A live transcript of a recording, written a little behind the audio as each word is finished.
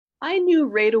I knew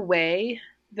right away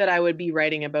that I would be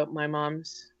writing about my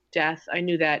mom's death. I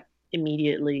knew that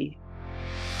immediately.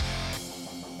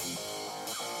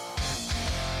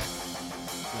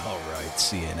 All right,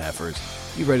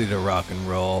 CNFers, you ready to rock and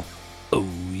roll? Oh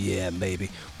yeah,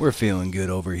 baby, we're feeling good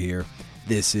over here.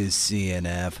 This is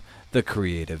CNF, the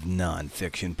creative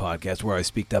non-fiction podcast where I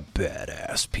speak to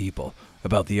badass people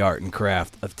about the art and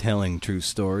craft of telling true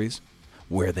stories,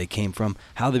 where they came from,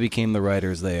 how they became the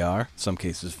writers they are, some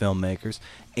cases filmmakers,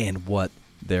 and what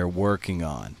they're working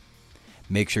on.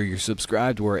 Make sure you're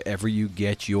subscribed wherever you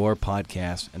get your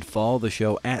podcasts and follow the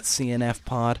show at CNF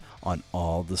Pod on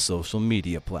all the social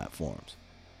media platforms.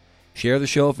 Share the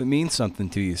show if it means something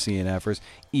to you, CNFers.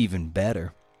 Even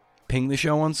better, ping the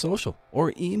show on social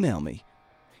or email me.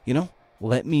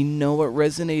 Let me know what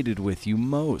resonated with you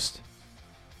most.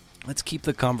 Let's keep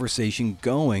the conversation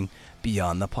going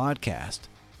beyond the podcast.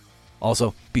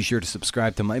 Also, be sure to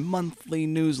subscribe to my monthly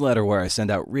newsletter where I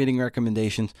send out reading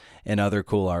recommendations and other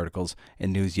cool articles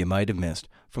and news you might have missed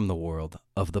from the world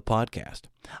of the podcast.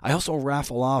 I also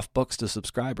raffle off books to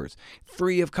subscribers,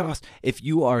 free of cost. If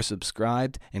you are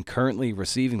subscribed and currently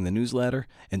receiving the newsletter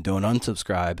and don't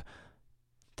unsubscribe,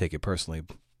 take it personally,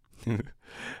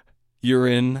 you're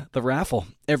in the raffle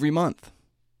every month.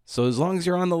 So as long as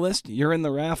you're on the list, you're in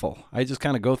the raffle. I just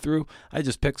kind of go through. I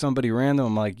just pick somebody random.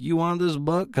 I'm like, you want this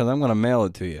book? Because I'm going to mail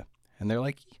it to you. And they're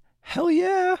like, hell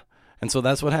yeah. And so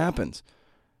that's what happens.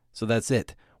 So that's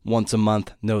it. Once a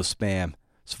month, no spam.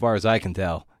 As far as I can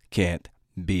tell, can't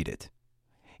beat it.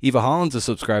 Eva Holland's a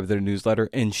subscriber to their newsletter,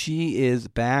 and she is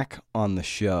back on the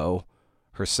show,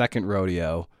 her second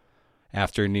rodeo,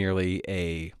 after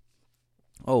nearly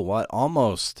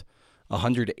almost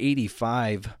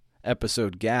 185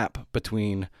 episode gap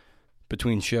between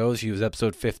shows. She was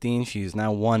episode 15. She's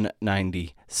now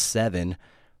 197.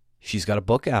 She's got a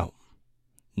book out,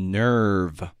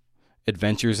 Nerve,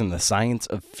 Adventures in the Science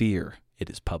of Fear. It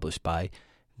is published by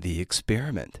The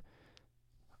Experiment.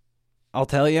 I'll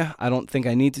tell you, I don't think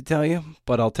I need to tell you,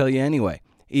 but I'll tell you anyway.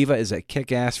 Eva is a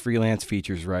kick-ass freelance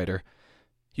features writer.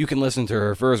 You can listen to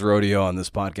her first rodeo on this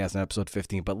podcast in episode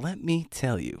 15, but let me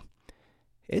tell you,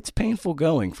 it's painful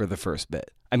going for the first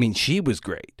bit. I mean, she was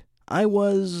great. I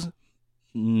was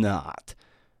not.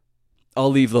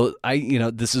 I'll leave those,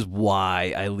 this is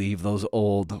why I leave those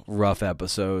old rough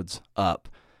episodes up.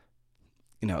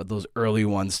 Those early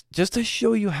ones, just to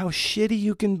show you how shitty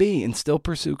you can be and still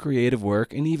pursue creative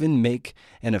work and even make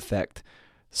and affect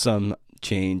some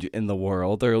change in the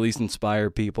world, or at least inspire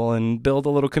people and build a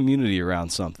little community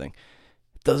around something.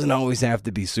 It doesn't always have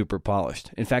to be super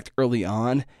polished. In fact, early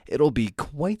on, it'll be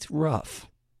quite rough.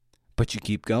 But you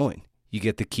keep going. You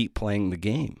get to keep playing the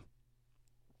game.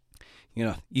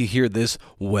 You hear this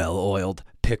well-oiled,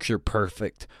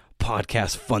 picture-perfect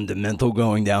podcast fundamental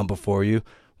going down before you.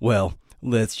 Well,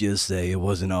 let's just say it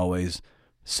wasn't always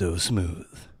so smooth.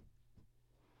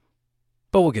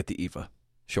 But we'll get to Eva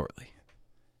shortly.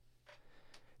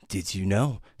 Did you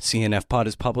know CNF Pod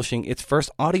is publishing its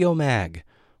first audio mag?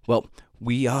 Well,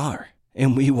 we are,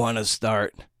 and we want to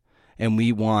start. And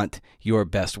we want your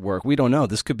best work. We don't know.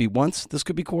 This could be once. This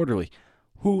could be quarterly.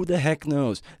 Who the heck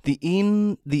knows? The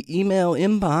email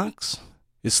inbox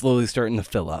is slowly starting to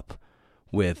fill up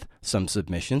with some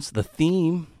submissions. The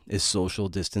theme is social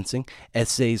distancing.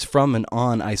 Essays from and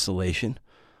on isolation.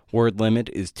 Word limit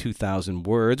is 2,000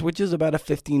 words, which is about a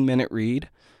 15-minute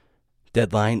read.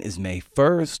 Deadline is May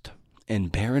 1st.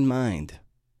 And bear in mind,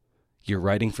 you're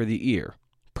writing for the ear.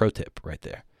 Pro tip right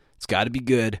there. It's got to be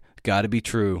good. Got to be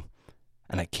true.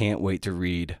 And I can't wait to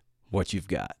read what you've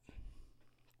got.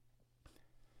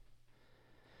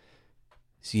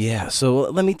 So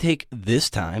let me take this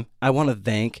time. I want to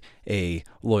thank a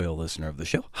loyal listener of the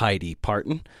show, Heidi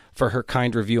Parton, for her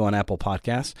kind review on Apple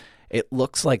Podcasts. It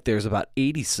looks like there's about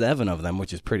 87 of them,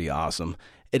 which is pretty awesome.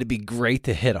 It'd be great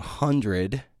to hit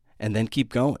 100 and then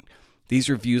keep going. These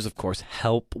reviews, of course,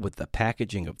 help with the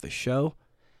packaging of the show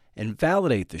and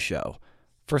validate the show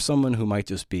for someone who might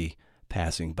just be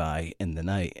passing by in the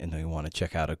night and they want to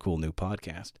check out a cool new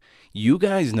podcast. You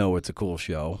guys know it's a cool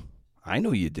show. I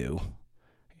know you do.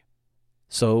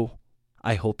 So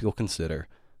I hope you'll consider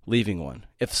leaving one.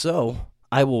 If so,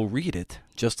 I will read it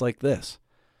just like this.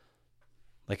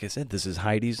 Like I said, this is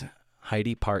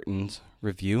Heidi Parton's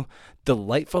review.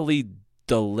 Delightfully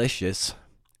delicious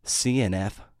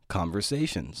CNF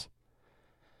conversations.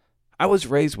 I was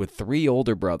raised with 3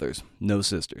 older brothers, no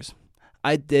sisters.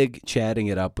 I dig chatting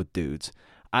it up with dudes.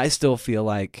 I still feel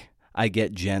like I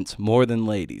get gents more than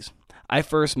ladies. I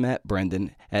first met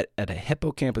Brendan at a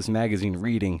Hippocampus magazine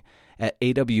reading at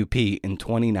AWP in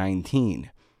 2019.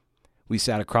 We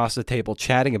sat across the table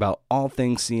chatting about all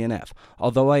things CNF.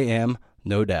 Although I am,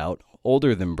 no doubt,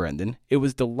 older than Brendan, it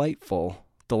was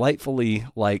delightfully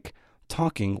like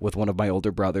talking with one of my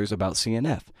older brothers about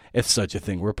CNF, if such a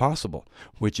thing were possible,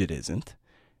 which it isn't.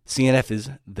 CNF is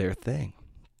their thing.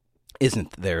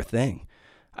 Isn't their thing.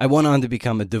 I went on to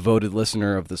become a devoted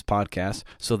listener of this podcast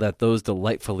so that those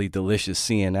delightfully delicious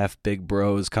CNF Big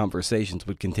Bros conversations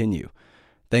would continue.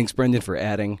 Thanks, Brendan, for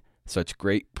adding such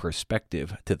great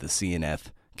perspective to the CNF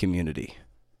community.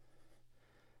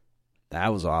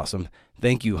 That was awesome.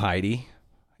 Thank you, Heidi.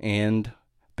 And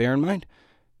bear in mind,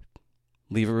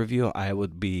 leave a review.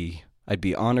 I'd be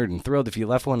honored and thrilled if you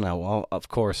left one. I will, of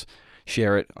course,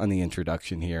 share it on the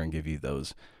introduction here and give you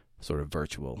those sort of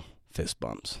virtual fist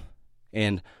bumps.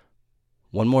 And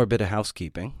one more bit of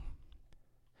housekeeping.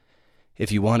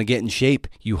 If you want to get in shape,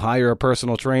 you hire a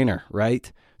personal trainer, right?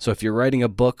 So if you're writing a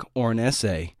book or an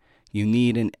essay, you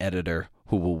need an editor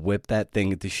who will whip that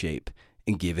thing into shape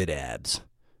and give it abs.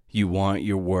 You want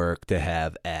your work to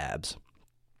have abs.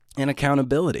 And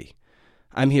accountability.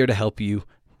 I'm here to help you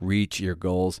reach your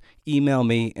goals. Email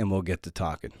me and we'll get to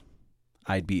talking.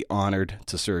 I'd be honored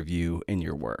to serve you in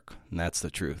your work. And that's the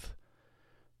truth.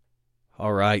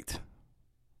 All right.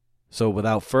 So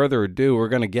without further ado, we're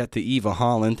going to get to Eva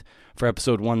Holland for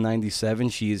episode 197.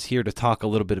 She is here to talk a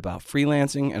little bit about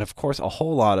freelancing and, of course, a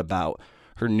whole lot about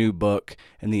her new book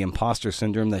and the imposter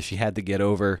syndrome that she had to get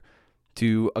over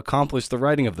to accomplish the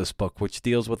writing of this book, which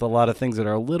deals with a lot of things that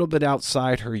are a little bit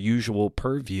outside her usual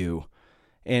purview.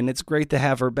 And it's great to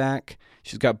have her back.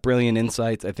 She's got brilliant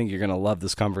insights. I think you're going to love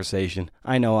this conversation.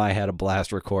 I know I had a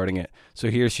blast recording it. So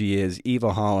here she is.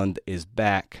 Eva Holland is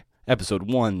back. Episode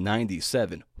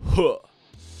 197. Huh.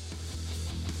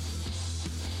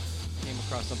 Came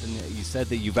across something that you said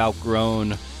that you've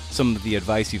outgrown some of the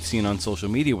advice you've seen on social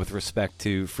media with respect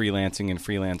to freelancing and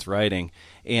freelance writing.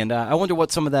 And I wonder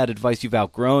what some of that advice you've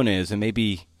outgrown is, and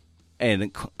maybe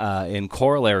in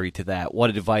corollary to that, what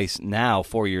advice now,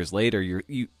 4 years later,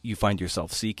 you find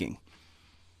yourself seeking.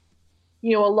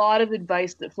 You know, a lot of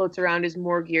advice that floats around is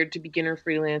more geared to beginner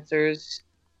freelancers.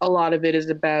 A lot of it is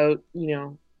about,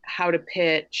 how to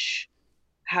pitch,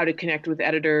 how to connect with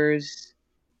editors,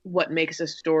 what makes a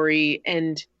story.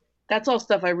 And that's all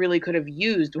stuff I really could have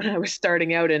used when I was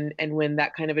starting out and when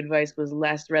that kind of advice was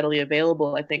less readily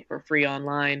available, I think, for free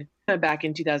online back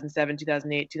in 2007,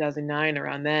 2008, 2009,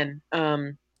 around then.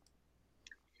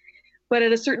 But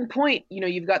at a certain point,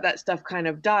 you've got that stuff kind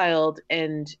of dialed,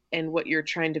 and what you're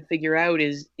trying to figure out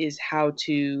is how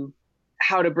to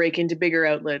break into bigger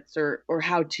outlets or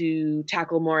how to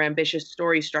tackle more ambitious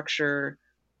story structure,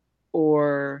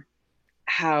 or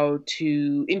how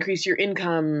to increase your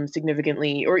income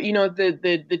significantly, or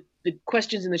the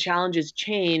questions and the challenges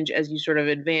change as you sort of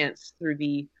advance through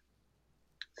the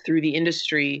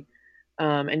industry,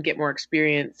 and get more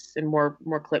experience and more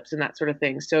clips and that sort of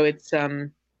thing. So it's I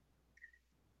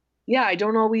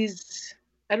don't always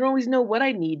know what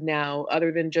I need now,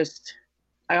 other than just,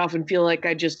 I often feel like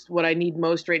what I need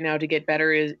most right now to get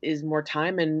better is more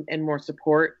time and more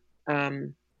support.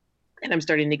 And I'm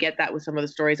starting to get that with some of the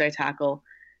stories I tackle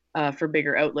for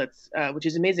bigger outlets, which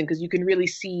is amazing, because you can really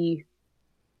see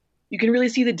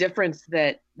the difference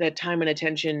that time and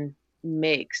attention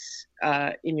makes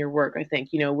in your work. I think,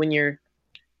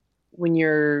 when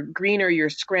you're greener, you're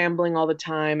scrambling all the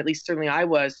time. At least certainly I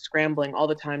was scrambling all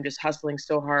the time, just hustling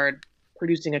so hard,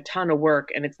 producing a ton of work,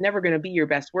 and it's never going to be your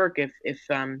best work if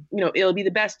it'll be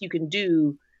the best you can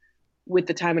do with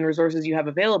the time and resources you have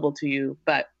available to you,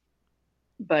 but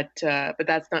that's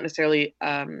not necessarily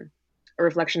a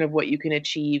reflection of what you can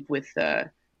achieve with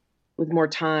more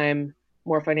time,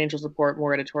 more financial support,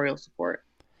 more editorial support.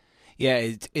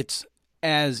 Yeah, it's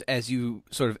as you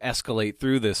sort of escalate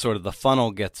through this, sort of the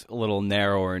funnel gets a little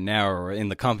narrower and narrower,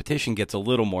 and the competition gets a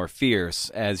little more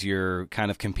fierce as you're kind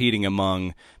of competing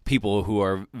among people who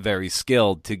are very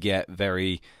skilled to get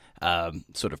very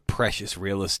sort of precious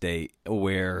real estate,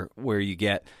 where you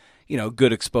get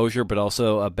good exposure, but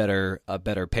also a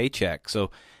better paycheck. So,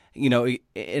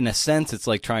 in a sense, it's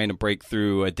like trying to break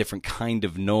through a different kind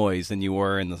of noise than you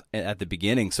were at the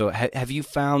beginning. So have you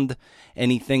found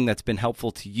anything that's been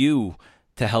helpful to you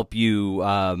to help you,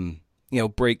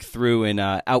 break through and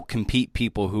outcompete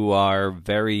people who are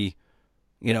very,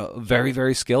 very,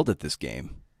 very skilled at this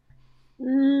game?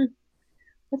 I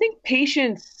think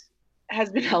patience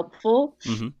has been helpful,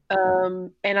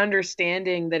 and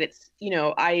understanding that it's,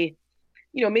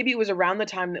 maybe it was around the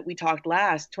time that we talked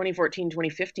last, 2014,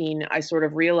 2015, I sort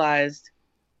of realized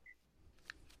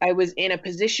I was in a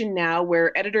position now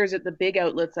where editors at the big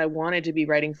outlets I wanted to be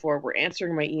writing for were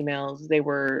answering my emails. They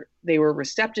were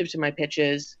receptive to my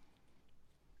pitches.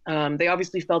 They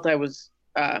obviously felt I was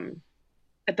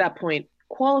at that point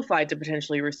qualified to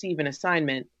potentially receive an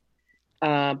assignment.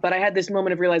 But I had this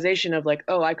moment of realization of like,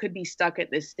 oh, I could be stuck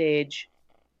at this stage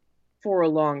for a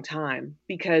long time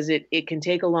because it can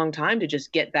take a long time to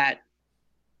just get that,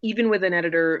 even with an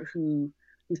editor who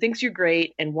thinks you're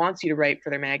great and wants you to write for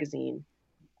their magazine.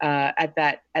 At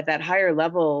that higher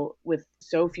level with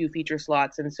so few feature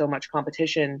slots and so much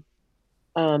competition,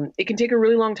 it can take a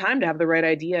really long time to have the right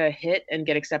idea hit and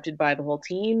get accepted by the whole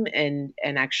team and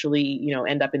actually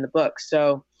end up in the book.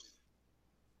 So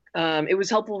it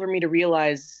was helpful for me to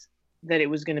realize that it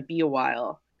was going to be a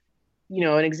while.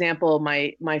 An example,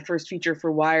 my first feature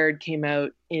for Wired came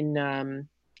out in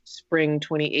spring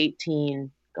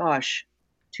 2018. Gosh,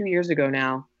 2 years ago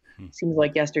now. Seems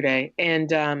like yesterday.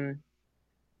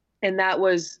 And that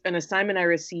was an assignment I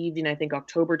received in, I think,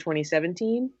 October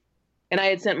 2017. And I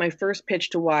had sent my first pitch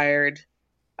to Wired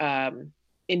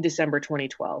in December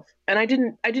 2012. And I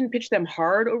didn't pitch them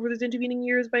hard over those intervening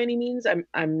years by any means.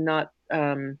 I'm not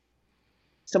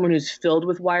someone who's filled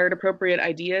with Wired appropriate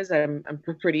ideas. I'm a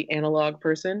pretty analog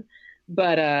person,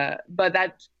 but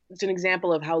that's an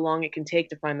example of how long it can take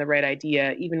to find the right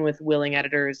idea, even with willing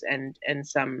editors and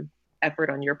some effort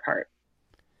on your part.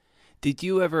 Did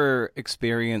you ever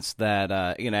experience that?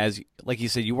 As like you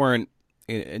said, you weren't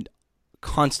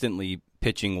constantly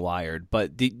pitching Wired,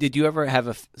 but did you ever have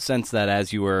a sense that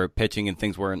as you were pitching and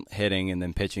things weren't hitting, and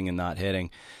then pitching and not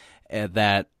hitting,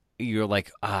 that you're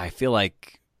like, I feel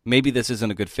like maybe this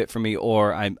isn't a good fit for me,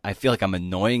 or I feel like I'm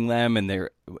annoying them,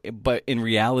 but in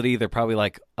reality they're probably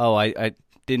like, oh, I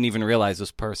didn't even realize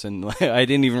this person. I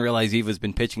didn't even realize Eva's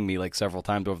been pitching me like several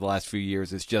times over the last few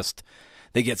years. It's just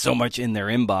they get so much in their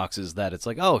inboxes that it's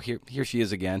like, oh, here she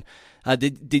is again.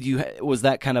 Was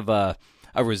that kind of a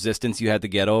resistance you had to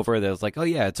get over? That was like, oh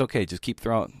yeah, it's okay, just keep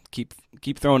throwing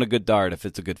a good dart if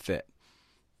it's a good fit.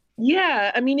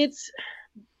 Yeah, I mean, it's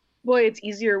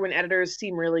easier when editors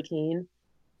seem really keen.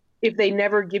 If they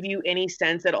never give you any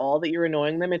sense at all that you're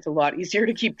annoying them, it's a lot easier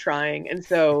to keep trying. And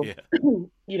so, yeah.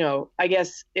 I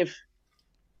guess if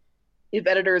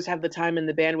editors have the time and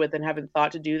the bandwidth and haven't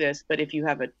thought to do this, but if you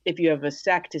have a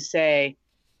sec to say,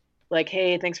 like,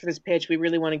 hey, thanks for this pitch, we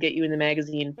really want to get you in the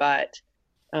magazine, but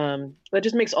that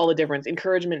just makes all the difference.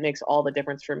 Encouragement makes all the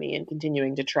difference for me in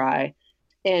continuing to try.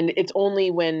 And it's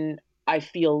only when I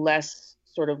feel less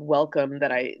sort of welcome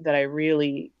that I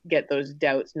really get those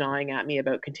doubts gnawing at me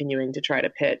about continuing to try to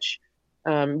pitch.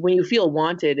 When you feel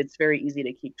wanted, it's very easy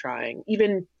to keep trying.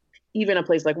 Even a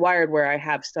place like Wired, where I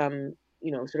have some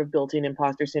sort of built-in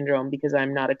imposter syndrome because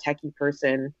I'm not a techie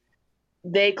person,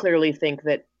 they clearly think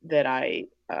that I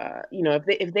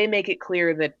if they make it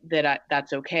clear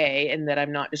that's okay and that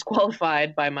I'm not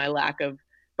disqualified by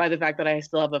the fact that I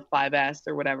still have a 5S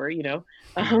or whatever,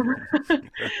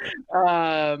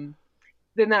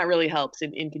 then that really helps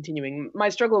in continuing. My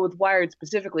struggle with Wired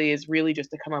specifically is really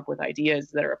just to come up with ideas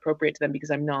that are appropriate to them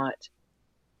because I'm not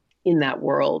in that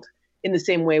world in the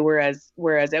same way. Whereas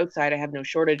outside, I have no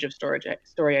shortage of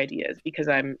story ideas because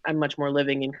I'm much more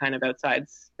living in kind of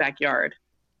outside's backyard.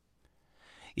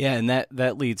 Yeah, and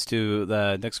that leads to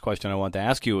the next question I want to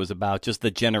ask you was about just the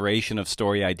generation of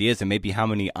story ideas and maybe how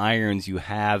many irons you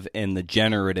have in the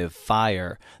generative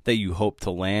fire that you hope to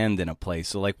land in a place.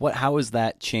 So like how has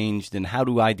that changed, and how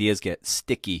do ideas get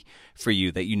sticky for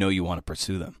you that you want to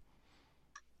pursue them?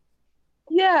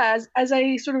 Yeah, as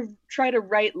I sort of try to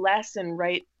write less and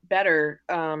write better,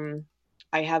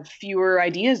 I have fewer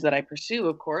ideas that I pursue,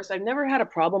 of course. I've never had a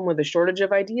problem with a shortage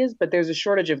of ideas, but there's a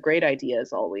shortage of great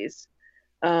ideas always.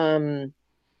 So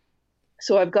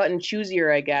I've gotten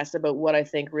choosier, I guess, about what I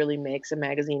think really makes a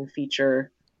magazine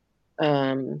feature.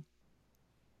 And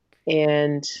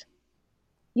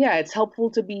yeah, it's helpful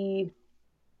to be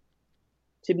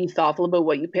thoughtful about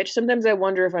what you pitch. Sometimes I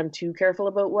wonder if I'm too careful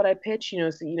about what I pitch, so,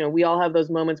 we all have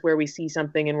those moments where we see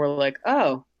something and we're like,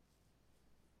 oh,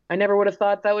 I never would have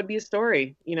thought that would be a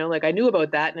story, like I knew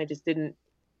about that and I just didn't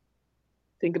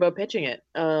think about pitching it.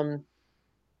 So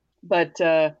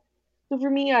for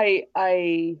me,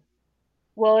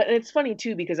 well, and it's funny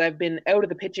too, because I've been out of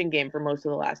the pitching game for most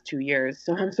of the last 2 years.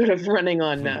 So I'm sort of running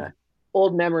on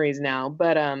old memories now,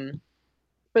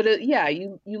 yeah,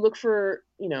 you look for,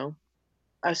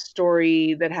 a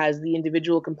story that has the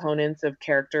individual components of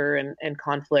character and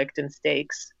conflict and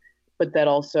stakes, but that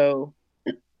also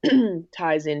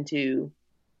ties into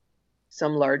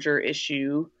some larger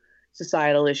issue,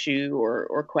 societal issue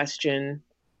or question.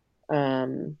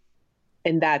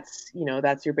 And that's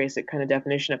your basic kind of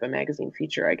definition of a magazine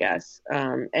feature, I guess.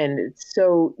 And it's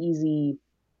so easy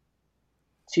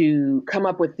to come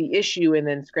up with the issue and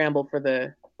then scramble for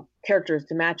the characters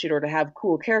to match it or to have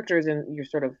cool characters, and you're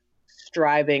sort of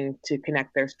striving to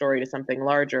connect their story to something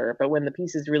larger. But when the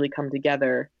pieces really come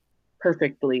together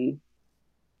perfectly,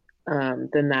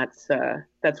 then that's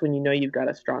when you know you've got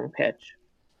a strong pitch.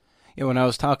 Yeah, when I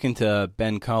was talking to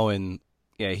Ben Cohen,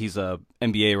 yeah, he's a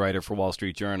NBA writer for Wall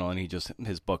Street Journal, and he just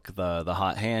his book the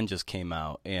Hot Hand just came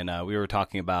out, and we were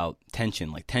talking about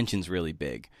tension. Like tension's really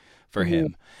big for Mm-hmm.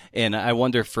 him, and I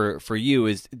wonder for you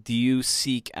is do you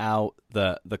seek out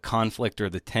the conflict or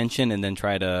the tension, and then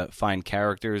try to find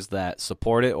characters that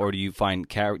support it, or do you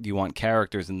do you want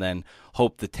characters and then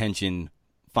hope the tension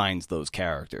finds those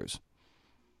characters?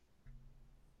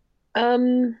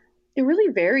 It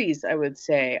really varies, I would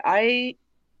say. I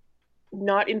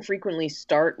not infrequently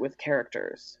start with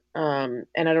characters. And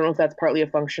I don't know if that's partly a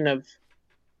function of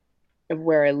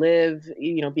where I live,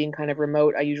 being kind of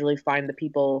remote. I usually find the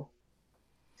people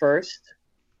first,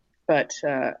 but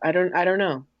I don't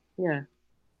know. Yeah.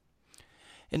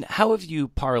 And how have you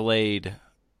parlayed?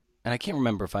 And I can't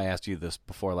remember if I asked you this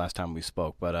before last time we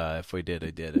spoke, but if we did, I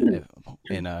did.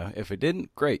 And if it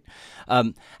didn't, great.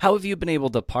 How have you been able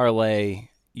to parlay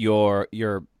your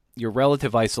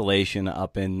relative isolation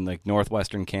up in like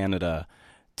northwestern Canada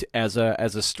as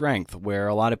a strength, where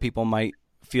a lot of people might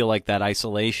feel like that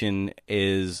isolation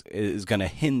is going to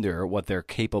hinder what they're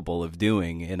capable of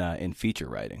doing in feature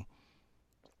writing?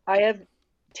 I have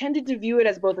tended to view it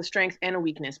as both a strength and a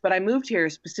weakness, but I moved here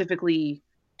specifically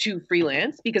to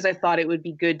freelance because I thought it would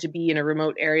be good to be in a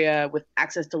remote area with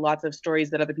access to lots of stories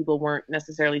that other people weren't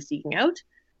necessarily seeking out.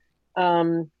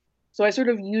 So I sort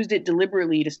of used it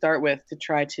deliberately to start with to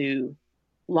try to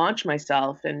launch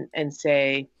myself and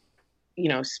say,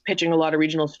 pitching a lot of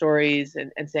regional stories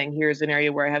and saying, here's an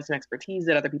area where I have some expertise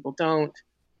that other people don't.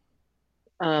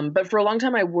 But for a long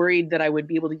time, I worried that I would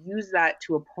be able to use that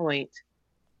to a point,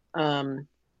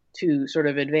 to sort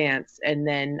of advance, and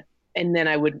then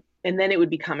it would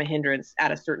become a hindrance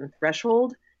at a certain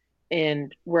threshold,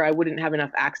 and where I wouldn't have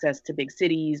enough access to big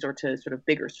cities or to sort of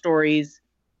bigger stories.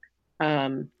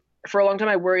 Um, for a long time,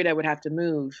 I worried I would have to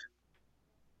move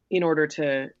in order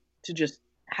to just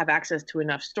have access to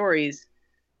enough stories,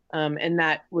 and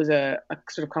that was a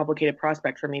sort of complicated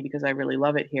prospect for me because I really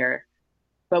love it here.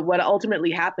 But what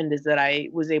ultimately happened is that I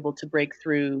was able to break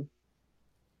through,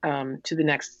 to the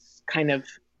next kind of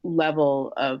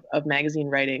level of magazine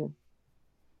writing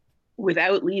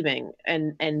without leaving,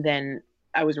 and then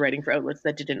I was writing for outlets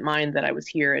that didn't mind that I was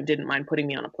here and didn't mind putting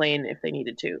me on a plane if they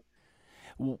needed to.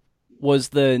 Was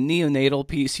the neonatal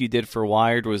piece you did for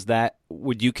Wired, was that,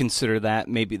 would you consider that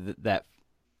maybe that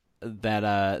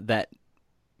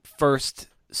first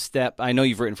step? I know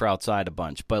you've written for Outside a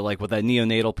bunch, but like with that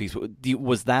neonatal piece,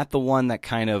 was that the one that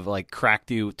kind of like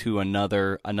cracked you to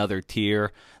another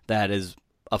tier that is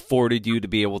afforded you to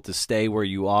be able to stay where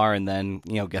you are and then,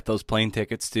 get those plane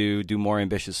tickets to do more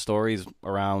ambitious stories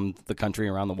around the country,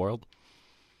 around the world?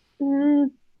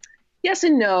 Mm, yes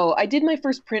and no. I did my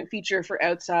first print feature for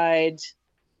Outside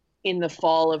in the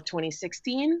fall of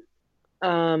 2016.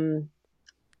 Um,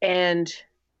 and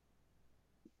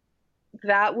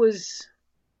that was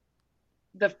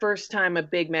the first time a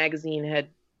big magazine had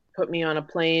put me on a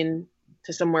plane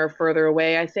to somewhere further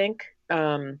away, I think.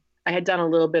 I had done a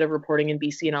little bit of reporting in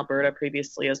BC and Alberta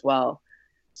previously as well.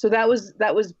 So that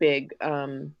was big.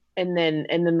 And then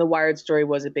the Wired story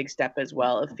was a big step as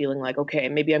well, of feeling like, okay,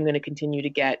 maybe I'm going to continue to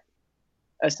get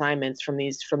assignments from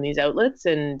these outlets,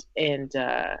 and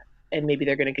maybe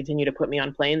they're going to continue to put me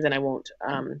on planes, and I won't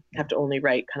have to only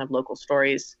write kind of local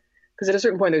stories, because at a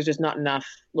certain point there's just not enough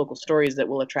local stories that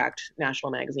will attract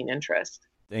national magazine interest.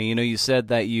 And you said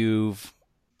that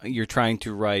you're trying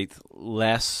to write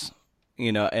less,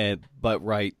 but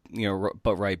write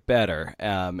better.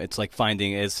 It's like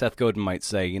finding, as Seth Godin might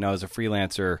say, as a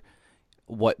freelancer,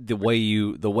 what the way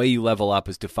you level up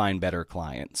is to find better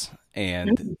clients.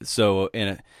 And so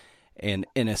in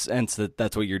a sense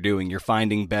that's what you're doing. You're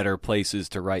finding better places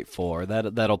to write for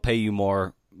that'll pay you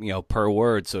more, per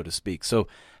word, so to speak. So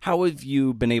how have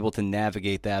you been able to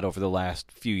navigate that over the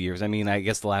last few years? I mean, I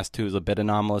guess the last two is a bit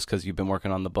anomalous because you've been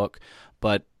working on the book,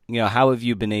 but how have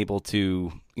you been able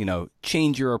to,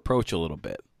 change your approach a little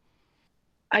bit?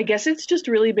 I guess it's just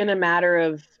really been a matter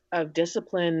of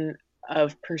discipline,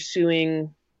 of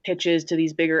pursuing pitches to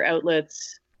these bigger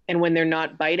outlets, and when they're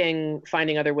not biting,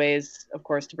 finding other ways, of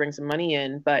course, to bring some money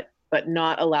in, but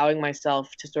not allowing myself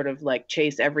to sort of like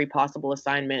chase every possible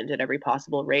assignment at every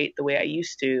possible rate the way I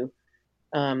used to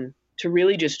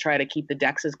really just try to keep the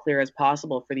decks as clear as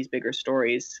possible for these bigger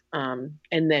stories, and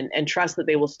trust that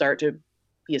they will start to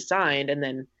be assigned, and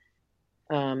then,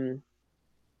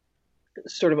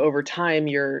 sort of over time,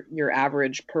 your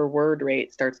average per word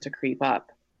rate starts to creep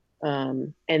up.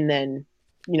 And then,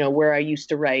 where I used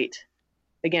to write,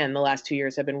 again, the last 2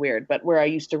 years have been weird, but where I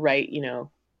used to write,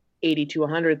 80 to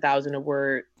 100,000 a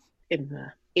word,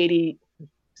 80,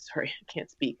 sorry, I can't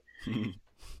speak,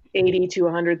 80 to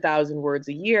 100,000 words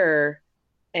a year.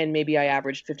 And maybe I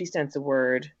averaged 50 cents a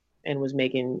word and was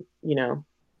making,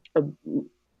 a,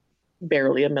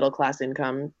 barely a middle class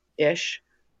income ish.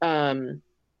 Um,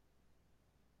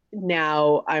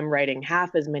 Now I'm writing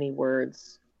half as many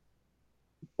words,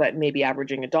 but maybe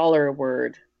averaging $1 a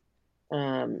word.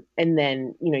 And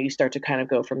then, you start to kind of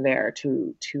go from there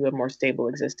to a more stable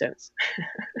existence.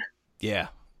 Yeah.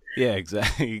 Yeah,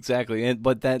 exactly, exactly. And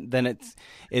but then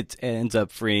it ends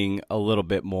up freeing a little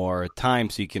bit more time,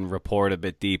 so you can report a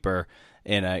bit deeper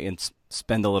and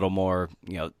spend a little more,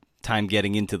 time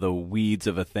getting into the weeds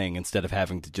of a thing instead of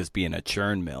having to just be in a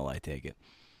churn mill. I take it.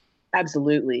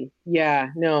 Absolutely.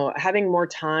 Yeah. No, having more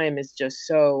time is just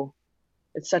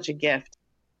it's such a gift.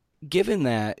 Given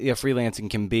that freelancing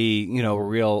can be, a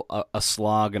real a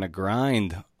slog and a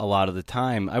grind a lot of the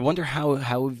time, I wonder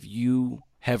how you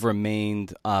have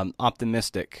remained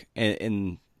optimistic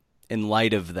in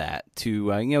light of that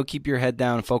to keep your head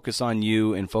down, focus on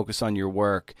you and focus on your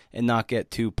work, and not get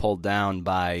too pulled down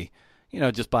by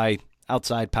just by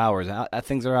outside powers.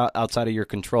 Things are outside of your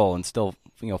control, and still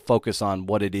focus on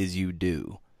what it is you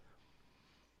do.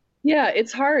 Yeah,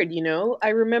 it's hard. I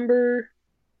remember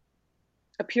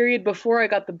a period before I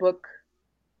got the book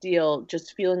deal,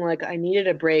 just feeling like I needed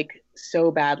a break so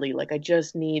badly. Like I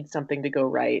just need something to go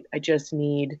right. I just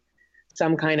need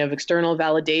some kind of external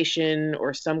validation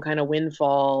or some kind of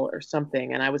windfall or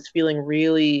something. And I was feeling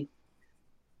really,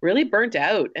 really burnt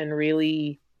out and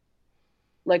really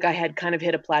like I had kind of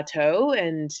hit a plateau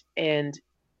and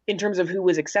in terms of who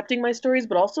was accepting my stories,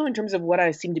 but also in terms of what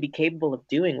I seemed to be capable of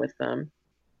doing with them.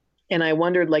 And I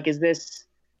wondered, like, is this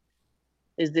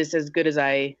as good as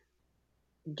I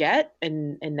get?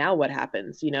 And now what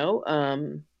happens,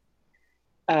 and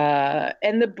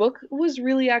the book was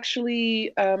really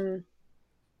actually a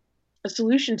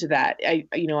solution to that.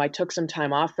 I took some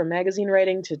time off from magazine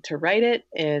writing to write it,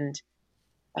 and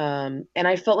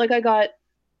I felt like I got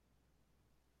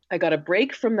a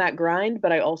break from that grind,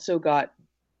 but I also got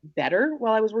better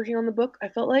while I was working on the book. I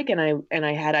felt like, and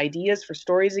I had ideas for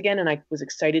stories again, and I was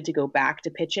excited to go back to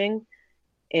pitching,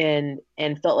 and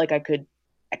felt like I could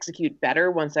execute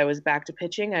better once I was back to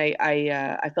pitching.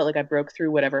 I felt like I broke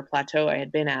through whatever plateau I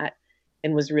had been at,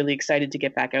 and was really excited to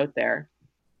get back out there.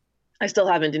 I still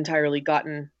haven't entirely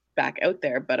gotten back out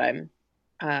there, but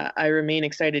I remain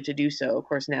excited to do so. Of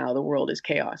course, now the world is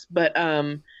chaos, but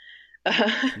Yeah.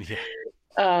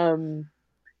 um,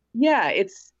 yeah,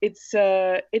 it's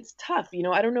tough.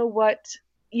 I don't know what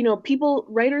people,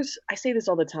 writers. I say this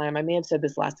all the time. I may have said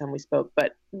this last time we spoke,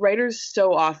 but writers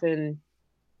so often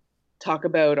talk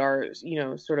about our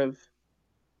sort of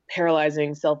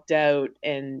paralyzing self-doubt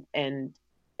and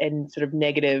sort of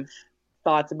negative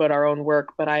thoughts about our own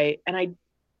work. But I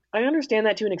understand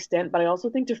that to an extent, but I also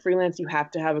think to freelance you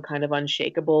have to have a kind of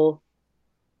unshakable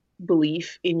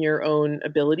belief in your own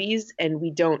abilities, and we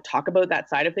don't talk about that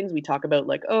side of things. We talk about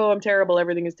like, oh, I'm terrible,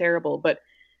 everything is terrible, but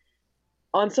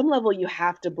on some level you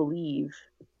have to believe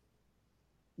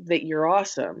that you're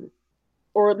awesome,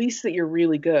 or at least that you're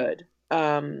really good,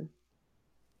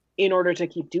 in order to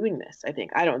keep doing this. I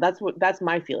think, I don't, that's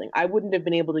my feeling. I wouldn't have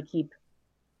been able to keep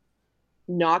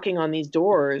knocking on these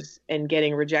doors and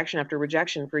getting rejection after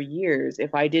rejection for years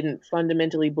if I didn't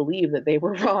fundamentally believe that they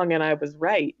were wrong and I was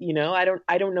right.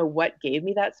 I don't know what gave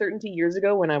me that certainty years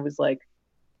ago when I was like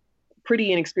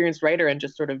pretty inexperienced writer and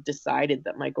just sort of decided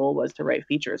that my goal was to write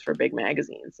features for big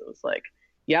magazines. So it was like,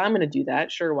 yeah, I'm going to do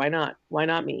that. Sure, why not? Why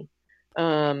not me?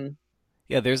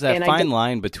 Yeah, there's that And fine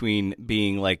line between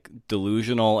being like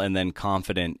delusional and then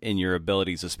confident in your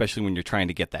abilities, especially when you're trying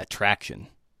to get that traction.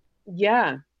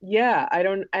 yeah, yeah, I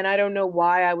don't know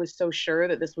why I was so sure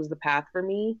that this was the path for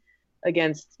me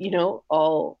against,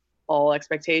 all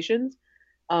expectations.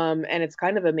 And it's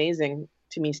kind of amazing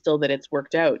to me still that it's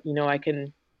worked out. I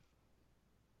can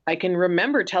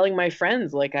remember telling my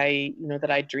friends like that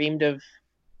I dreamed of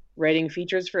writing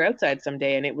features for Outside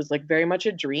someday, and it was like very much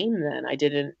a dream then. I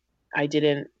didn't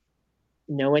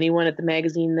know anyone at the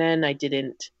magazine then. I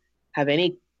didn't have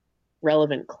any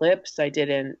relevant clips. I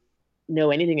didn't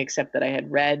know anything except that I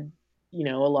had read, a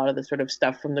lot of the sort of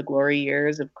stuff from the glory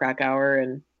years of Krakauer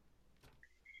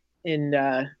and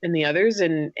the others,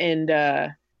 and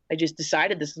I just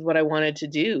decided this is what I wanted to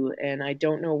do, and I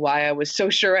don't know why I was so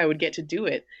sure I would get to do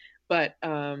it, but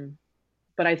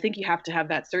I think you have to have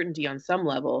that certainty on some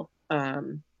level,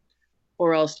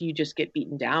 or else you just get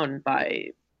beaten down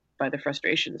by the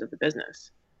frustrations of the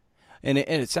business. And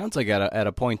it sounds like at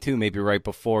a point too, maybe right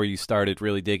before you started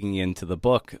really digging into the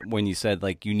book, when you said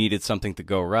like you needed something to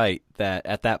go right, that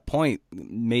at that point,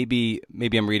 maybe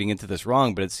I'm reading into this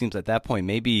wrong, but it seems at that point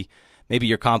maybe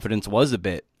your confidence was a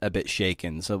bit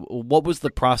shaken. So what was the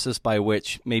process by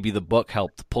which maybe the book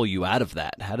helped pull you out of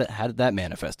that? How did that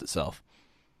manifest itself?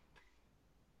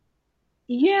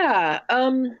 Yeah,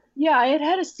 I had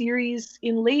had a series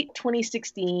in late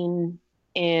 2016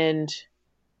 and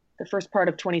the first part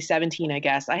of 2017, I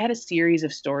guess. I had a series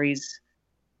of stories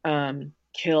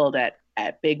killed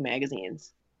at big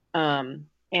magazines. And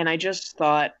I just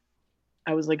thought,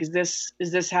 I was like, is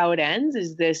this how it ends?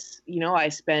 Is this, I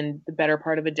spend the better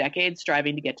part of a decade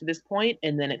striving to get to this point,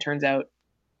 and then it turns out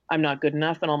I'm not good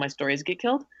enough and all my stories get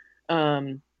killed.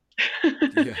 Um,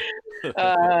 Yeah.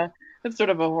 uh, that's sort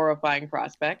of a horrifying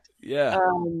prospect. Yeah.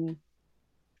 Um,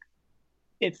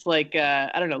 it's like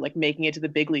I don't know, like making it to the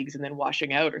big leagues and then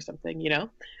washing out or something.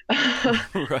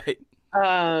 Right.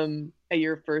 At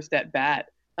your first at bat.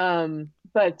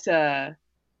 But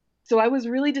So I was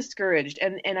really discouraged,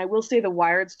 and I will say the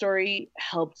Wired story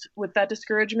helped with that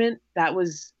discouragement. That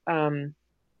was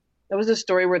a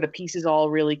story where the pieces all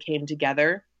really came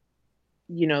together.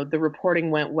 The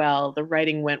reporting went well, the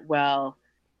writing went well,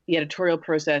 the editorial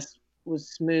process was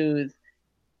smooth.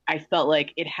 I felt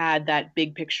like it had that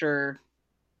big picture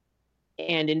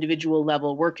and individual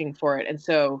level working for it. And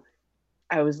so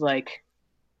I was like,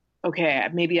 okay,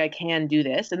 maybe I can do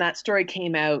this. And that story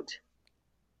came out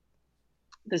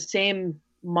the same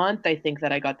month, I think,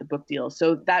 that I got the book deal.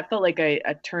 So that felt like a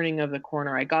turning of the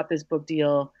corner. I got this book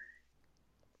deal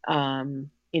in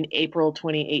April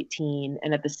 2018.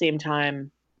 And at the same time,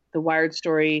 the Wired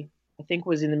story, I think,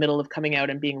 was in the middle of coming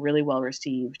out and being really well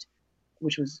received,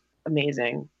 which was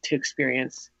amazing to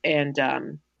experience. And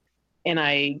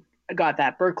I got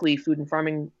that Berkeley Food and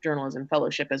Farming Journalism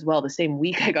Fellowship as well the same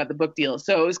week I got the book deal.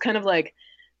 So it was kind of like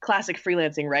classic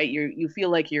freelancing, right? You feel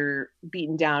like you're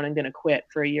beaten down and going to quit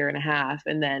for a year and a half,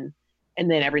 and then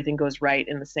everything goes right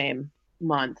in the same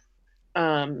month.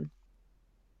 Um,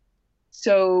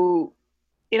 so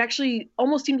it actually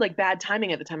almost seemed like bad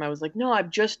timing at the time. I was like, no, I've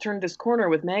just turned this corner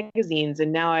with magazines,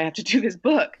 and now I have to do this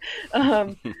book.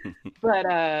 Um, but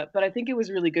I think it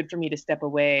was really good for me to step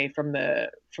away from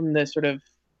the sort of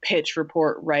pitch,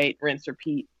 report, write, rinse,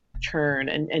 repeat churn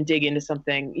and dig into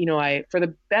something. I for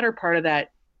the better part of that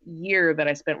year that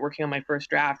I spent working on my first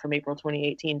draft from April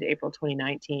 2018 to April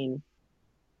 2019,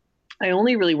 I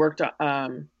only really worked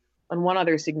on one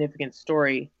other significant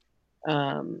story,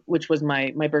 which was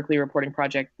my Berkeley reporting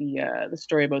project, the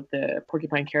story about the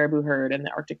porcupine caribou herd and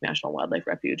the Arctic National Wildlife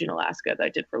Refuge in Alaska that I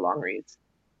did for long reads.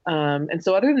 And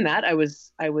so other than that, I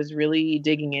was really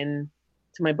digging in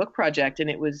to my book project, and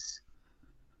it was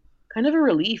kind of a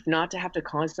relief not to have to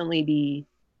constantly be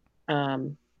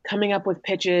coming up with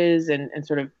pitches and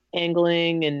sort of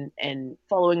angling and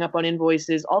following up on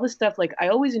invoices, all this stuff. Like I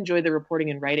always enjoy the reporting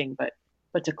and writing,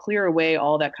 but to clear away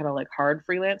all that kind of like hard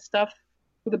freelance stuff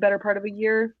for the better part of a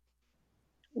year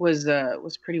was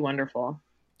pretty wonderful.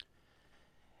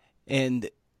 And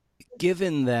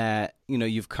given that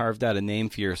you've carved out a name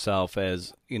for yourself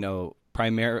as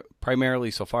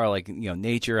primarily so far, like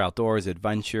nature, outdoors,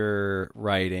 adventure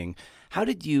writing, how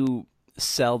did you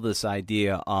sell this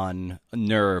idea on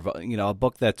Nerve? A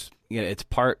book that's it's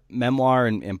part memoir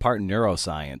and part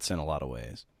neuroscience in a lot of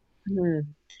ways. Hmm.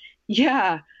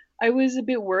 Yeah, I was a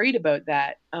bit worried about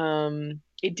that.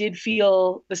 It did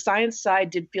feel the science side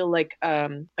did feel like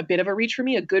a bit of a reach for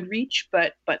me, a good reach,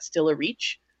 but still a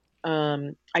reach.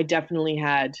 I definitely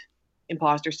had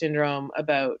imposter syndrome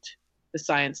about the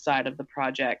science side of the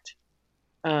project.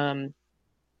 Um,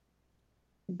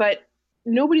 but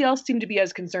nobody else seemed to be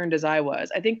as concerned as I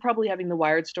was. I think probably having the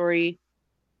Wired story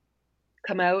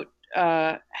come out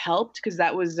helped because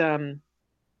that was,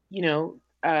 you know,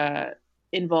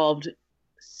 involved,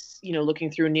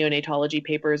 looking through neonatology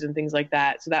papers and things like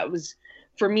that. So that was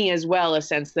for me as well a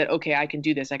sense that, okay, I can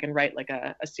do this. I can write like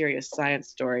a serious science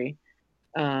story.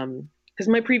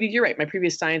 Because you're right, my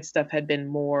previous science stuff had been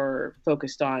more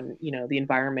focused on, the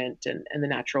environment and the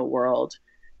natural world.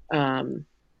 Um,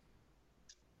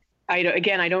 I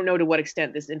don't know to what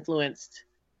extent this influenced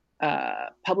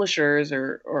publishers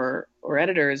or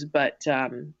editors, but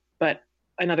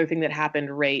another thing that happened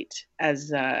right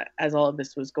as all of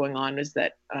this was going on is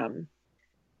that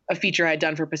a feature I had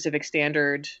done for Pacific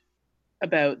Standard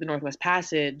about the Northwest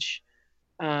Passage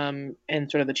and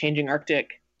sort of the changing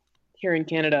Arctic here in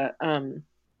Canada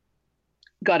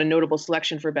got a notable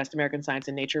selection for Best American Science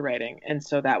and Nature Writing, and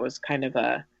so that was kind of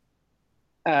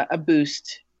a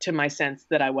boost to my sense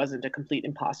that I wasn't a complete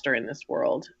imposter in this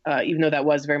world, even though that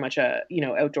was very much a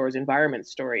outdoors environment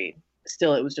story.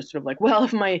 still it was just sort of like, well,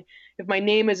 if my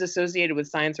name is associated with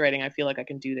science writing, I feel like I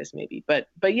can do this maybe. But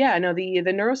yeah, no, the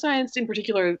neuroscience in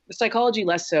particular, the psychology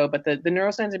less so, but the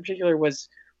neuroscience in particular was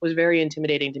very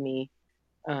intimidating to me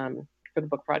for the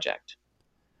book project.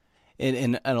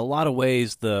 In a lot of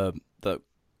ways, the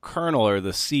kernel or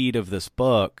the seed of this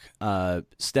book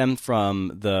stemmed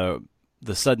from the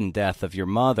sudden death of your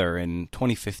mother in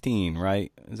 2015,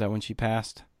 right? Is that when she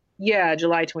passed? Yeah,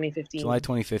 July 2015. July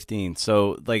 2015.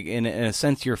 So, like, in a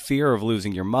sense, your fear of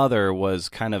losing your mother was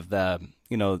kind of the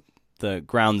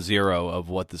ground zero of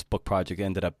what this book project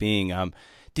ended up being.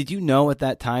 Did you know at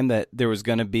that time that there was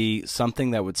going to be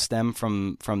something that would stem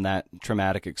from that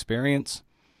traumatic experience?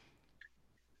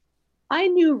 I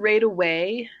knew right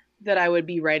away that I would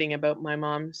be writing about my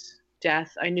mom's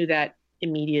death. I knew that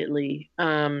immediately.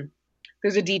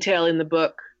 There's a detail in the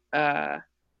book.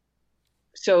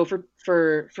 So for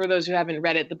those who haven't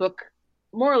read it, the book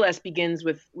more or less begins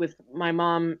with my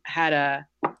mom had a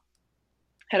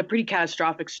pretty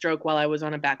catastrophic stroke while I was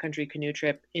on a backcountry canoe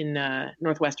trip in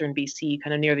northwestern BC,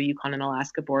 kind of near the Yukon and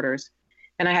Alaska borders,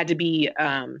 and I had to be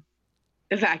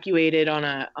evacuated on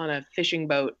a fishing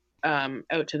boat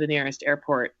out to the nearest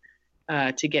airport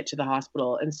to get to the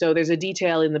hospital. And so there's a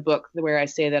detail in the book where I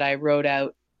say that I rowed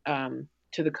out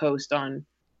to the coast on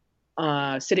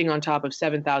sitting on top of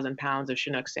 7,000 pounds of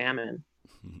Chinook salmon.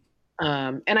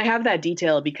 And I have that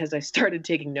detail because I started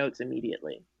taking notes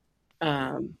immediately.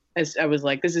 As I was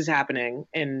like, this is happening,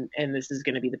 and this is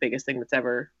going to be the biggest thing that's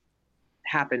ever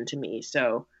happened to me.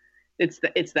 So it's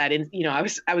that, you know, I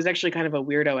was actually kind of a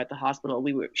weirdo at the hospital.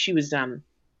 She was on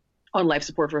life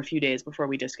support for a few days before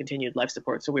we discontinued life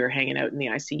support. So we were hanging out in the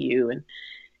ICU,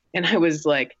 and I was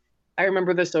like, I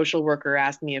remember the social worker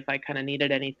asked me if I kind of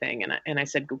needed anything, and I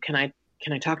said, can I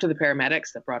talk to the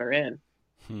paramedics that brought her in?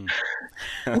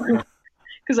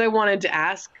 Because I wanted to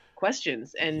ask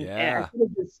questions, and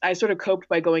I sort of coped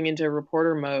by going into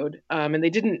reporter mode. And they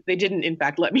didn't in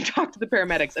fact let me talk to the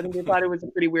paramedics. I think they thought it was a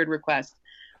pretty weird request,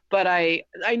 but I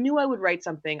knew I would write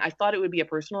something. I thought it would be a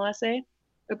personal essay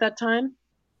at that time.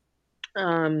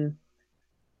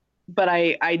 But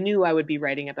I knew I would be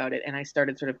writing about it, and I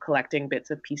started sort of collecting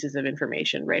bits of pieces of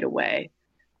information right away.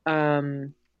 I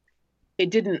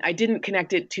didn't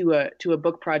connect it to a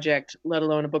book project, let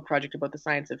alone a book project about the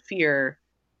science of fear,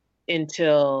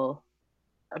 until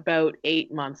about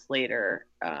 8 months later.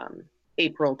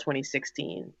 April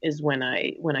 2016 is when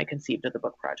I conceived of the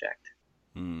book project.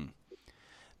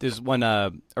 There's one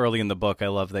early in the book I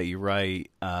love that you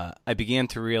write. I began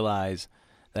to realize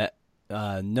that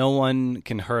no one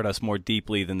can hurt us more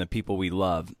deeply than the people we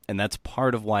love, and that's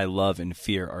part of why love and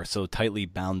fear are so tightly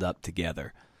bound up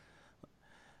together.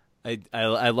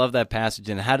 I love that passage.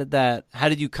 And how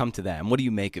did you come to that, and what do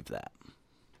you make of that?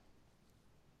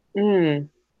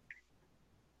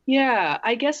 Yeah,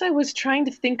 I guess I was trying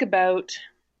to think about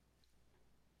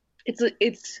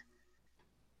it's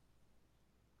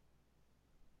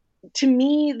to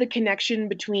me, the connection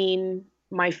between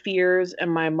my fears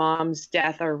and my mom's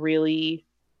death are really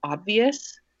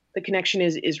obvious. The connection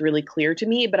is really clear to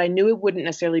me, but I knew it wouldn't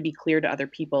necessarily be clear to other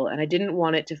people, and I didn't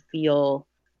want it to feel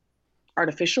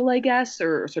artificial, I guess,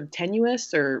 or sort of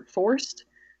tenuous or forced.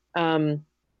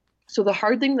 So the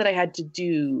hard thing that I had to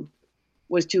do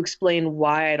was to explain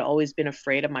why I'd always been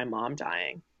afraid of my mom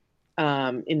dying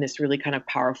in this really kind of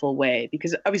powerful way,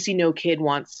 because obviously no kid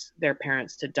wants their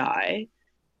parents to die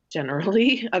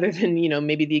generally, other than, you know,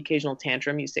 maybe the occasional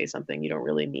tantrum, you say something you don't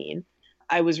really mean.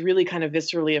 I was really kind of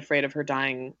viscerally afraid of her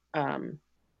dying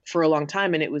for a long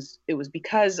time, and it was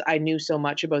because I knew so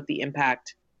much about the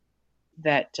impact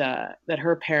that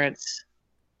her parents'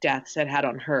 deaths had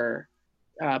on her.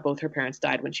 Both her parents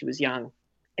died when she was young,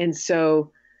 and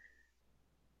so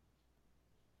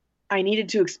I needed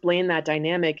to explain that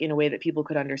dynamic in a way that people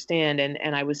could understand.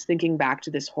 And I was thinking back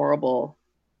to this horrible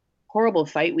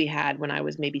fight we had when I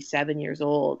was maybe 7 years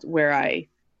old, where I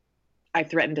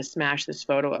threatened to smash this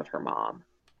photo of her mom,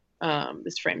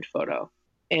 this framed photo,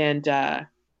 and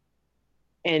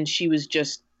she was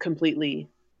just completely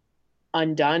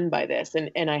undone by this.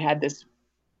 And I had this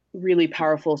really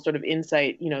powerful sort of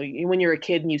insight. You know, when you're a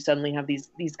kid and you suddenly have these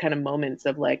kind of moments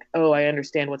of like, oh, I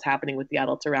understand what's happening with the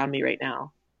adults around me right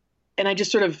now. And I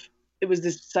just sort of, it was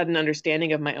this sudden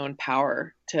understanding of my own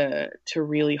power to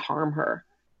really harm her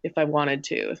if I wanted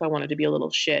to be a little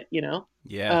shit, you know?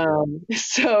 Yeah.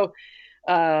 So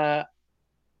I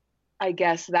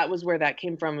guess that was where that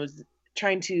came from, was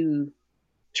trying to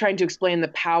explain the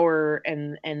power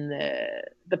and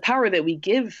the power that we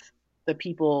give the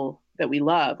people that we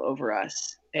love over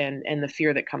us, and the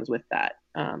fear that comes with that.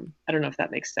 I don't know if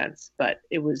that makes sense, but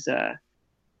it was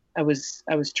I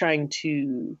was trying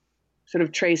to sort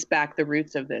of trace back the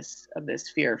roots of this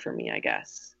fear for me, I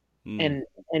guess. Mm.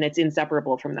 And it's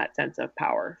inseparable from that sense of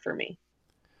power for me.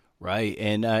 Right,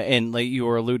 and like you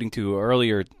were alluding to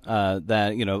earlier,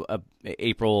 that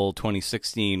April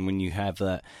 2016, when you have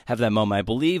that moment, I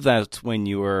believe that's when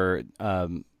you were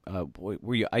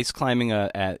were you ice climbing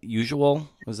at usual?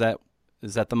 Is that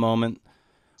the moment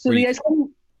So where you?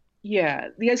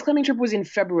 the ice climbing trip was in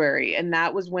February, and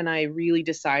that was when I really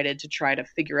decided to try to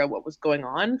figure out what was going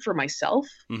on for myself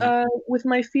Mhm. with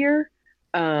my fear.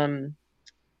 Um,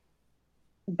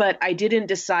 but I didn't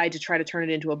decide to try to turn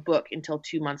it into a book until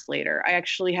 2 months later. I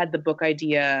actually had the book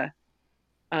idea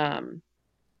um,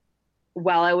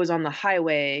 while I was on the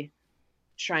highway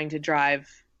trying to drive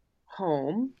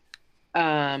home.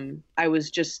 I was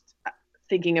just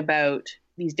thinking about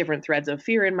these different threads of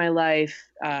fear in my life.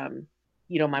 My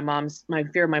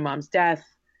fear of my mom's death,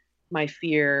 my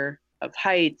fear of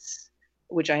heights,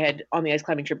 which I had on the ice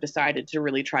climbing trip decided to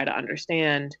really try to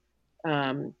understand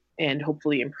and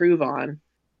hopefully improve on.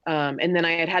 And then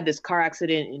I had had this car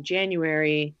accident in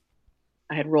January.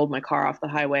 I had rolled my car off the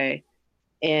highway.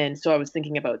 And so I was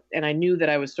thinking about, and I knew that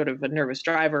I was sort of a nervous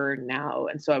driver now.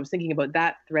 And so I was thinking about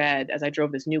that thread as I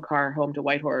drove this new car home to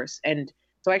Whitehorse. And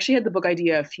so I actually had the book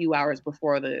idea a few hours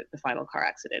before the final car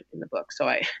accident in the book. So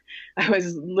I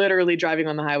was literally driving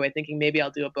on the highway thinking maybe I'll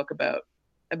do a book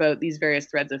about these various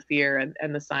threads of fear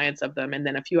and the science of them. And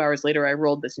then a few hours later, I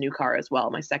rolled this new car as well,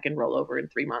 my second rollover in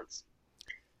 3 months.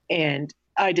 And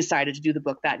I decided to do the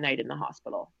book that night in the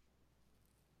hospital.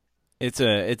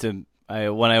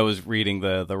 When I was reading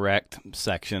the wrecked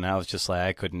section, I was just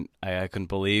like I couldn't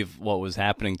believe what was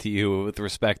happening to you with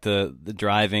respect to the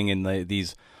driving and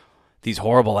these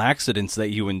horrible accidents that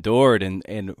you endured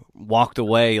and walked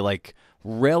away like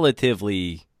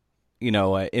relatively,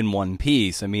 in one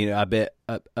piece. I mean, a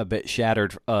bit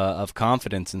shattered of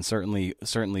confidence and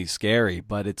certainly scary.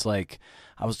 But it's like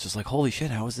I was just like, holy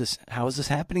shit, how is this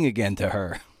happening again to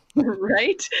her?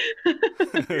 Right?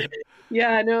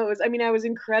 Yeah, no, I mean, I was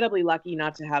incredibly lucky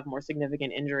not to have more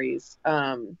significant injuries.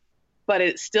 But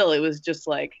it was just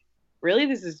like, really,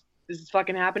 this is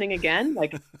fucking happening again?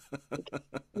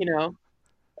 You know,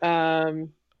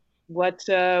 um, what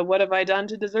have I done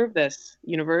to deserve this,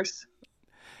 universe?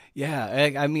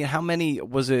 Yeah, I mean, how many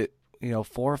was it? 4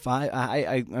 or 5.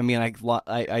 I mean,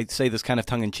 I say this kind of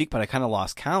tongue in cheek, but I kind of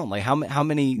lost count. Like how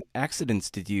many accidents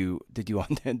did you did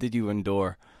you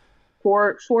endure?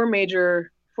 Four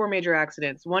major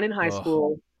accidents. One in high Oh.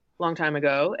 school, long time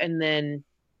ago, and then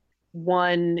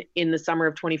one in the summer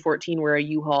of 2014 where a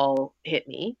U-Haul hit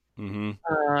me. Mm-hmm.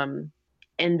 Um,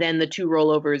 and then the two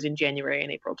rollovers in January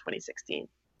and April 2016.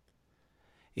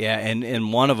 Yeah,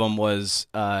 and one of them was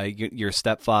your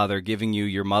stepfather giving you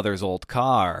your mother's old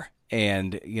car,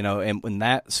 and and when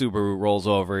that Subaru rolls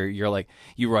over, you're like,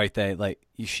 you write that like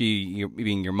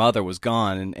being your mother was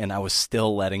gone, and I was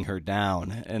still letting her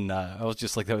down, and I was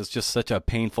just like, that was just such a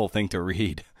painful thing to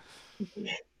read.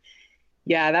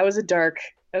 Yeah, that was a dark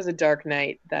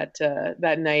night.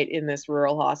 That night in this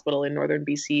rural hospital in northern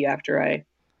BC after I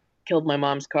killed my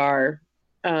mom's car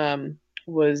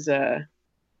was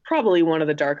probably one of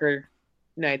the darker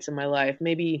nights of my life.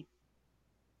 Maybe,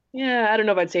 yeah, I don't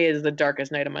know if I'd say it is the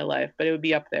darkest night of my life, but it would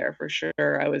be up there for sure.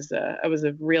 I was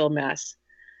a real mess.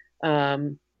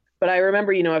 Um, but I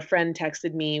remember, a friend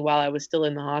texted me while I was still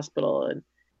in the hospital,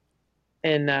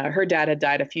 and her dad had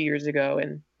died a few years ago,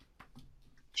 and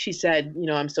she said,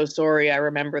 I'm so sorry. I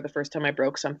remember the first time I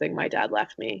broke something, my dad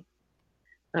left me.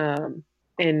 And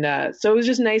so it was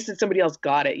just nice that somebody else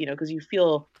got it, because you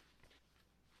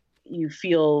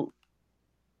feel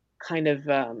kind of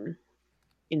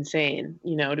insane,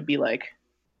 to be like,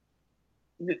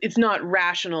 it's not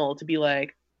rational to be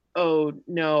like, oh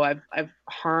no, I've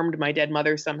harmed my dead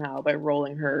mother somehow by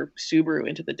rolling her Subaru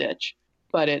into the ditch,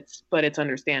 but it's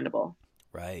understandable.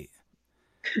 Right.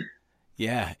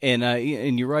 Yeah,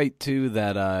 and you're right too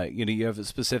that you have a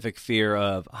specific fear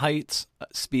of heights,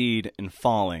 speed, and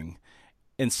falling,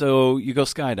 and so you go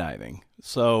skydiving.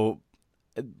 So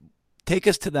take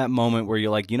us to that moment where you're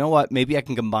like, you know what? Maybe I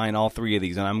can combine all three of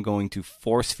these, and I'm going to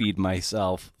force feed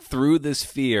myself through this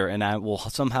fear, and I will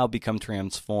somehow become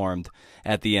transformed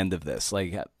at the end of this.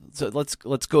 Like, so let's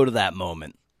go to that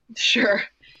moment. Sure.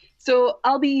 So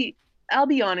I'll be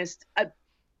honest.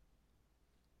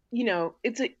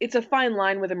 It's a fine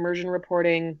line with immersion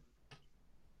reporting,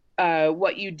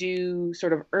 what you do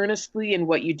sort of earnestly and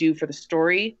what you do for the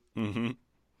story. Mm-hmm.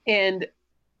 And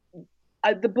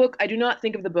the book, I do not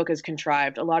think of the book as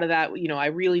contrived. A lot of that, I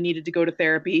really needed to go to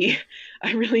therapy.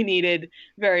 I really needed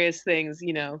various things.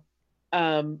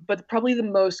 But probably the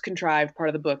most contrived part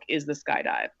of the book is the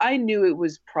skydive. I knew it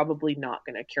was probably not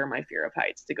going to cure my fear of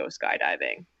heights to go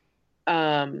skydiving.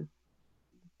 Um,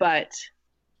 but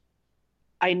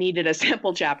I needed a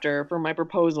sample chapter for my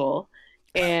proposal,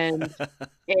 and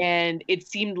it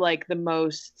seemed like the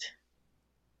most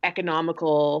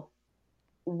economical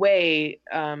way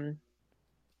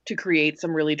to create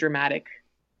some really dramatic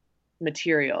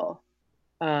material.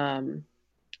 Um,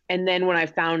 and then when I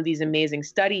found these amazing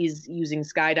studies using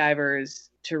skydivers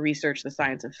to research the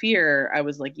science of fear, I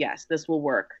was like, yes, this will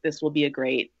work. This will be a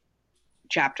great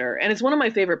chapter. And it's one of my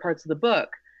favorite parts of the book.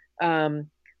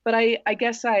 But I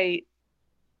guess I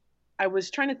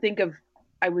was trying to think of,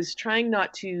 I was trying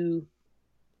not to,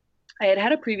 I had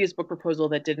had a previous book proposal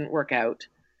that didn't work out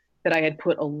that I had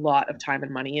put a lot of time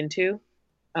and money into,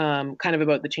 kind of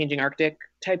about the changing Arctic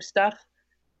type stuff.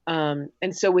 And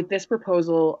so with this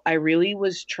proposal, I really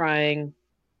was trying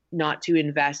not to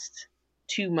invest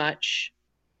too much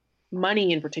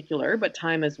money in particular, but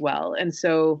time as well. And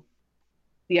so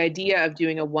the idea of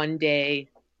doing a 1 day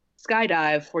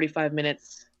skydive, 45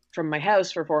 minutes from my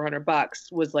house for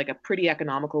 $400 was like a pretty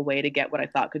economical way to get what I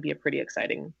thought could be a pretty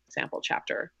exciting sample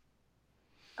chapter.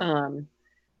 Um,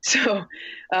 so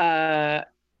that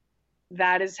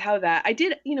is how that I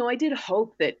did, I did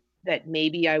hope that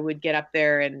maybe I would get up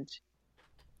there and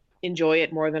enjoy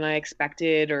it more than I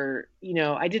expected, or,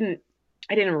 I didn't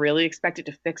really expect it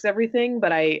to fix everything,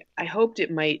 but I hoped it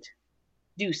might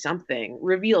do something,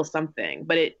 reveal something,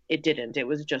 but it didn't. It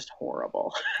was just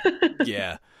horrible.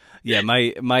 Yeah. Yeah,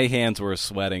 my hands were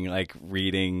sweating like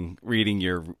reading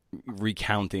your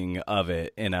recounting of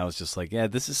it, and I was just like, yeah,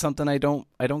 this is something I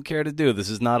don't care to do. This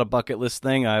is not a bucket list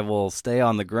thing. I will stay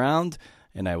on the ground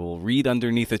and I will read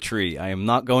underneath a tree. I am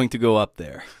not going to go up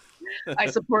there. I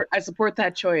support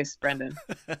that choice, Brendan.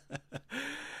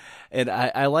 And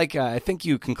I like I think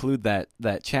you conclude that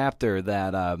chapter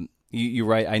that you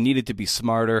write, I needed to be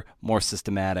smarter, more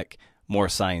systematic, more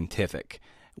scientific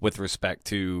with respect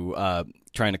to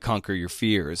trying to conquer your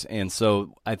fears. And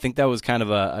so I think that was kind of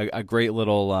a great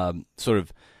little sort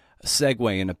of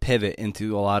segue and a pivot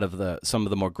into a lot of some of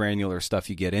the more granular stuff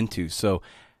you get into. So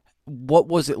what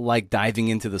was it like diving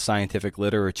into the scientific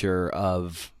literature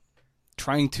of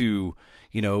trying to,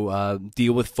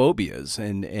 deal with phobias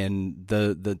and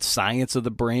the science of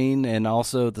the brain and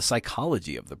also the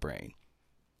psychology of the brain?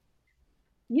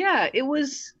 Yeah, it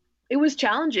was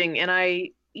challenging, and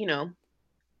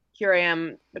here I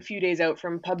am a few days out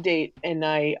from pub date, and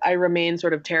I remain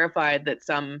sort of terrified that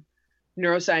some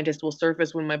neuroscientist will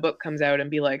surface when my book comes out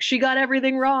and be like, she got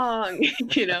everything wrong,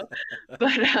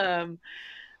 But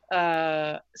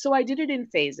so I did it in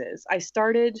phases. I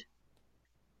started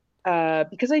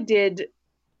because I did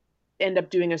end up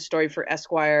doing a story for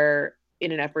Esquire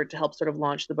in an effort to help sort of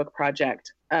launch the book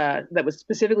project that was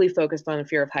specifically focused on the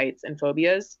fear of heights and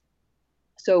phobias.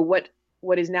 So what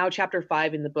is now chapter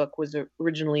 5 in the book was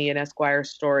originally an Esquire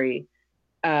story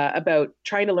about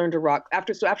trying to learn to rock.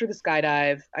 After the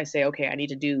skydive, I say, okay, I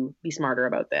need to be smarter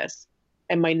about this.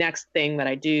 And my next thing that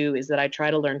I do is that I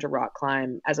try to learn to rock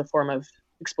climb as a form of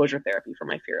exposure therapy for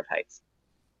my fear of heights.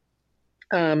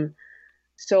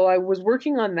 So I was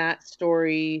working on that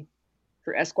story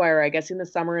for Esquire, I guess, in the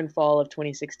summer and fall of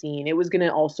 2016. It was going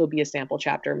to also be a sample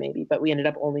chapter, maybe, but we ended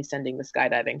up only sending the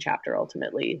skydiving chapter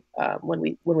ultimately when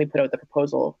we put out the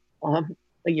proposal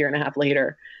a year and a half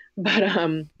later. But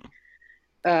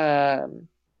I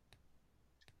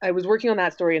was working on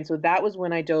that story, and so that was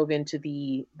when I dove into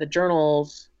the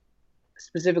journals,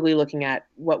 specifically looking at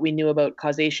what we knew about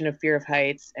causation of fear of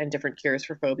heights and different cures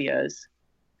for phobias.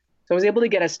 So I was able to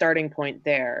get a starting point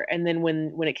there. And then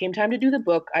when it came time to do the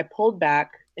book, I pulled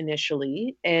back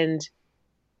initially and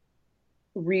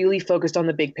really focused on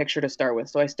the big picture to start with.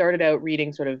 So I started out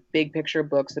reading sort of big picture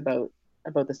books about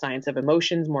the science of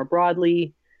emotions more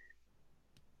broadly.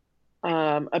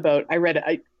 I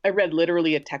read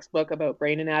literally a textbook about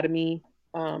brain anatomy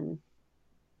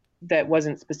that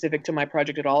wasn't specific to my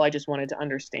project at all. I just wanted to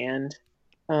understand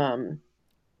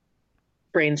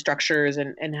brain structures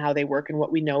and how they work and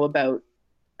what we know about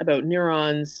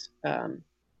neurons.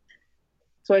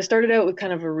 So I started out with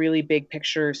kind of a really big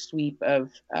picture sweep of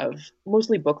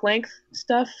mostly book length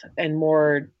stuff and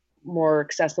more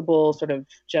accessible sort of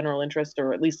general interest,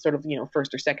 or at least sort of,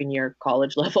 first or second year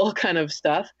college level kind of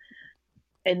stuff.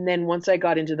 And then once I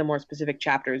got into the more specific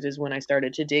chapters is when I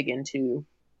started to dig into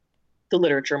the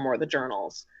literature more, the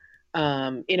journals,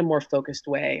 in a more focused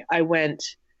way.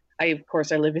 Of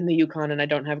course, I live in the Yukon and I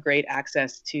don't have great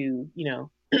access to,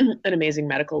 an amazing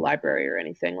medical library or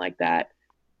anything like that.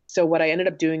 So what I ended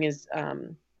up doing is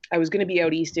I was going to be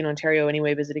out east in Ontario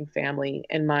anyway, visiting family.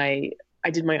 And my I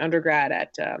did my undergrad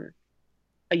at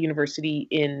a university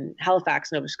in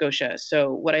Halifax, Nova Scotia.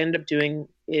 So what I ended up doing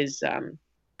is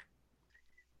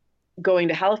going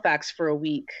to Halifax for a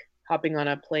week, hopping on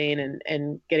a plane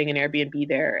and getting an Airbnb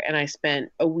there. And I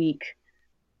spent a week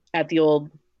at the old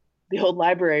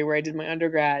library where I did my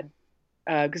undergrad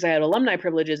because I had alumni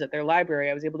privileges at their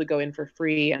library. I was able to go in for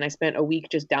free, and I spent a week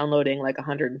just downloading like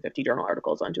 150 journal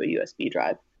articles onto a USB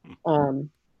drive, kind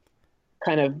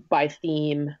of by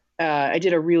theme. I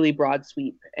did a really broad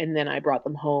sweep, and then I brought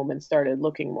them home and started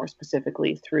looking more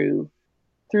specifically through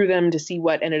them to see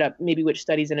what ended up, maybe which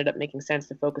studies ended up making sense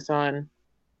to focus on.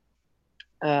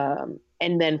 And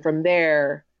then from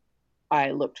there,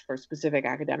 I looked for specific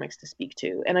academics to speak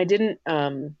to. And I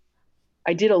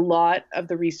did a lot of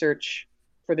the research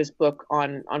for this book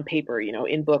on paper,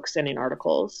 in books and in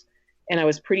articles. And I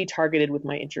was pretty targeted with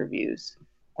my interviews,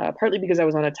 partly because I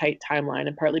was on a tight timeline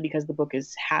and partly because the book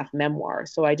is half memoir.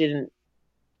 So I didn't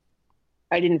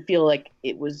feel like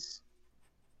it was,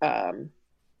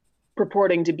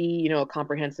 purporting to be, a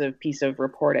comprehensive piece of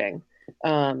reporting.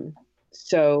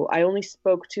 So I only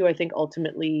spoke to, I think,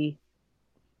 ultimately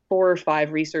 4 or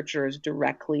 5 researchers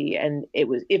directly, and it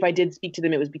was, if I did speak to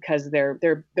them, it was because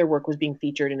their work was being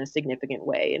featured in a significant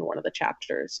way in one of the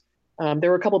chapters. There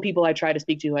were a couple people I tried to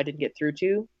speak to who I didn't get through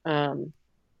to,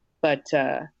 but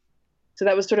so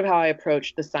that was sort of how I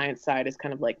approached the science side, is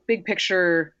kind of like big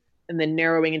picture, and then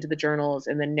narrowing into the journals,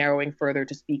 and then narrowing further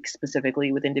to speak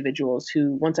specifically with individuals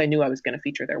who, once I knew I was going to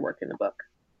feature their work in the book.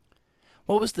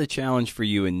 What was the challenge for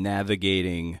you in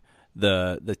navigating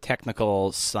the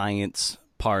technical science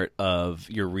part of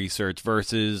your research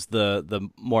versus the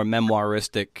more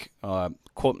memoiristic,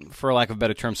 quote, for lack of a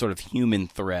better term, sort of human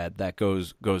thread that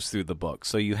goes through the book?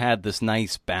 So you had this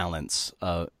nice balance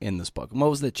in this book. What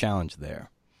was the challenge there?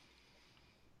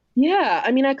 Yeah,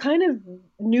 I mean, I kind of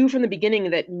knew from the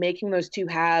beginning that making those two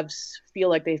halves feel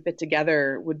like they fit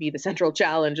together would be the central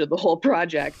challenge of the whole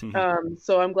project.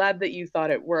 So I'm glad that you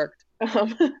thought it worked.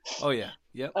 Oh yeah,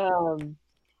 yep.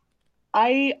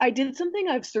 I did something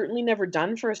I've certainly never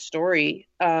done for a story.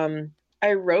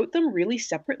 I wrote them really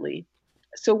separately.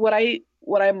 So what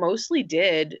I mostly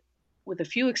did, with a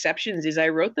few exceptions, is I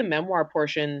wrote the memoir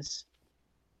portions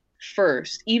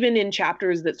first, even in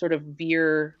chapters that sort of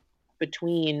veer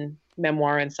between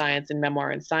memoir and science and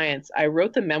memoir and science. I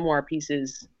wrote the memoir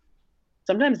pieces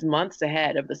sometimes months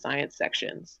ahead of the science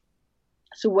sections.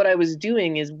 So what I was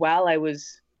doing is, while I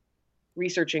was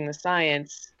researching the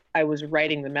science, I was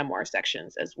writing the memoir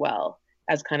sections as well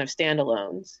as kind of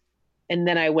standalones. And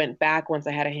then I went back once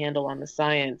I had a handle on the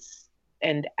science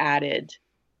and added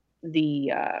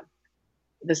the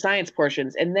science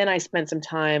portions. And then I spent some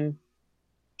time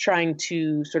trying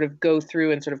to sort of go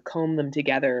through and sort of comb them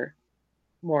together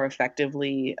more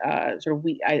effectively.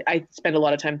 I spent a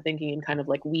lot of time thinking in kind of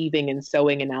like weaving and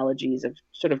sewing analogies of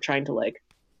sort of trying to like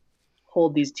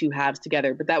hold these two halves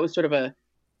together. But that was sort of a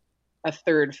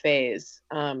third phase.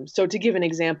 So to give an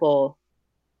example,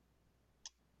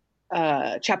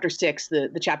 chapter 6,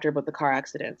 the chapter about the car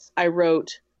accidents, I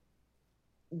wrote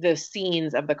the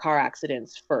scenes of the car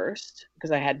accidents first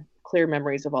because I had clear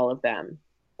memories of all of them.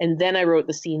 And then I wrote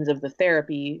the scenes of the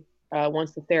therapy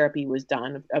once the therapy was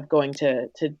done, of going to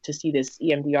see this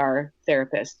EMDR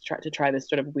therapist, to try this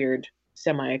sort of weird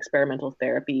semi-experimental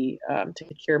therapy to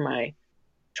cure my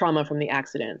trauma from the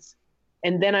accidents.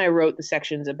 And then I wrote the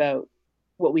sections about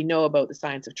what we know about the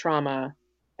science of trauma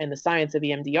and the science of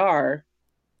EMDR,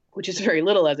 which is very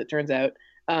little, as it turns out,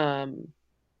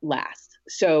 last.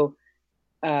 So,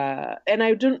 and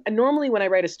I don't normally, when I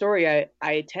write a story,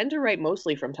 I tend to write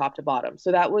mostly from top to bottom.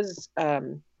 So that was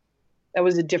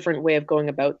a different way of going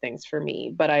about things for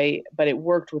me, but it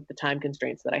worked with the time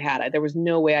constraints that I had. There was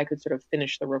no way I could sort of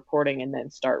finish the reporting and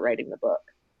then start writing the book.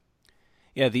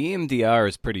 Yeah, the EMDR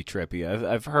is pretty trippy.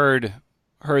 I've heard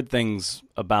things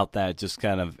about that just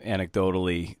kind of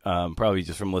anecdotally, probably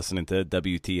just from listening to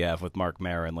WTF with Mark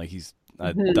Maron. Like he's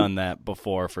done that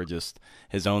before for just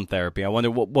his own therapy. I wonder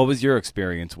what was your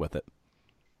experience with it?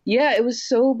 Yeah, it was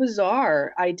so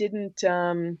bizarre. I didn't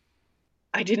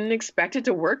expect it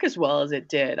to work as well as it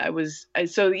did.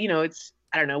 So it's,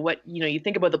 I don't know what, you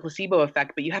think about the placebo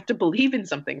effect, but you have to believe in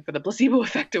something for the placebo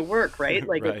effect to work, right?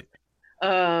 Like, right.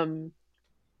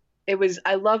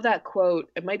 I love that quote.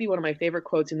 It might be one of my favorite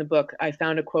quotes in the book. I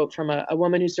found a quote from a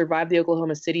woman who survived the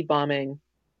Oklahoma City bombing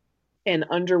and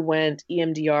underwent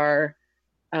EMDR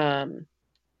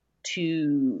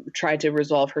to try to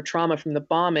resolve her trauma from the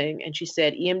bombing. And she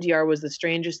said EMDR was the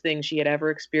strangest thing she had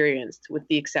ever experienced, with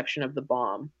the exception of the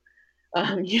bomb.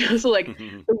 So like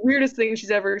the weirdest thing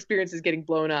she's ever experienced is getting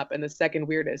blown up, and the second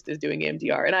weirdest is doing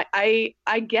EMDR. And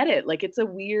I get it. Like, it's a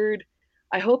weird,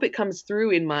 I hope it comes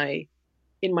through in my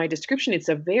description. It's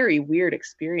a very weird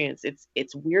experience.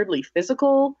 It's weirdly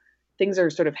physical. Things are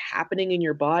sort of happening in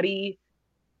your body.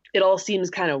 It all seems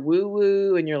kind of woo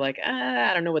woo, and you're like,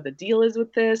 I don't know what the deal is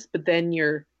with this. But then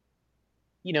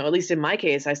at least in my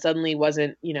case, I suddenly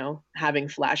wasn't, having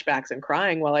flashbacks and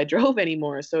crying while I drove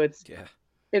anymore. So Yeah.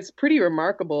 it's pretty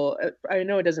remarkable. I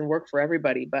know it doesn't work for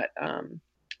everybody, but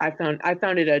I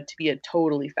found it to be a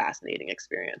totally fascinating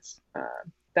experience.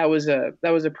 That was a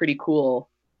pretty cool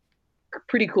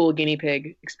guinea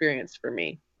pig experience for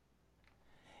me.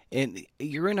 And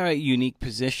you're in a unique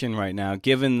position right now,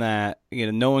 given that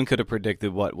no one could have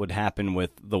predicted what would happen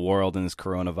with the world and this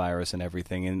coronavirus and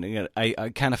everything. And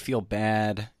I kind of feel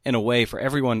bad in a way for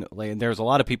everyone. Like, there's a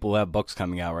lot of people who have books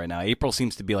coming out right now. April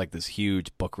seems to be like this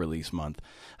huge book release month.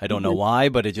 I don't know why,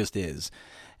 but it just is.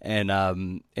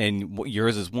 And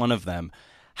yours is one of them.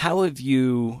 How have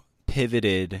you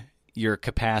pivoted your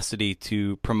capacity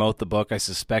to promote the book? I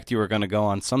suspect you were going to go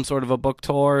on some sort of a book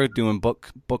tour, doing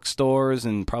bookstores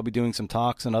and probably doing some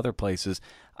talks in other places.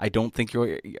 I don't think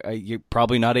you're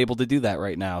probably not able to do that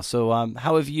right now. So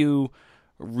how have you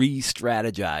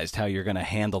re-strategized how you're going to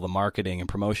handle the marketing and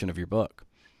promotion of your book?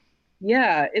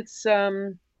 Yeah, it's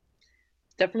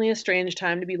definitely a strange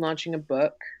time to be launching a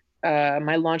book.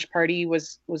 My launch party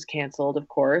was canceled, of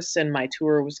course, and my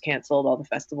tour was canceled. All the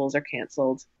festivals are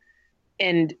canceled.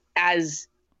 And as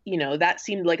that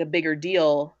seemed like a bigger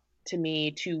deal to me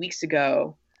 2 weeks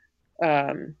ago.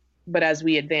 But as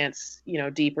we advance,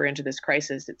 deeper into this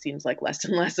crisis, it seems like less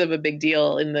and less of a big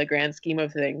deal in the grand scheme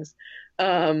of things.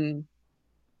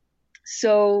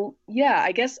 So yeah,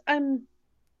 I guess I'm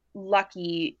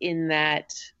lucky in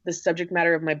that the subject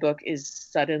matter of my book is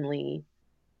suddenly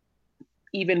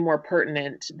even more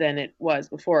pertinent than it was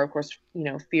before. Of course,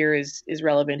 fear is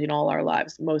relevant in all our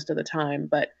lives most of the time,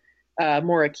 but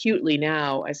more acutely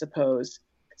now, I suppose.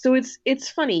 So it's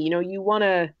funny, you want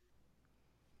to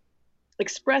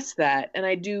express that, and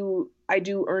I do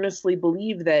earnestly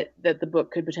believe that the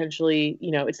book could potentially,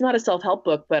 it's not a self-help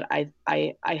book, but I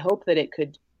hope that it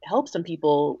could help some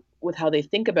people with how they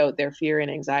think about their fear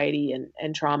and anxiety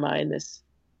and trauma in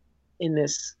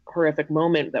this horrific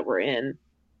moment that we're in.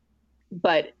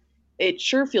 But it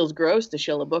sure feels gross to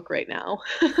shill a book right now.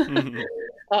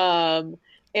 Mm-hmm. um,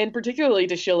 and particularly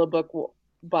to shill a book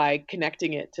by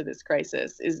connecting it to this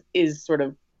crisis is sort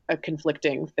of a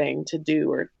conflicting thing to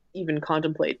do or even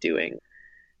contemplate doing.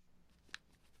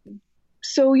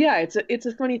 So yeah, it's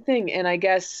a funny thing, and I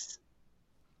guess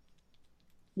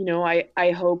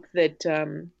I hope that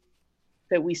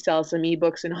we sell some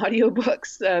ebooks and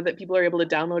audiobooks that people are able to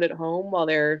download at home while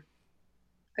they're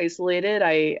isolated.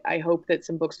 I hope that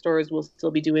some bookstores will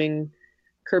still be doing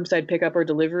curbside pickup or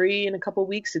delivery in a couple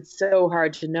weeks. It's so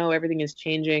hard to know. Everything is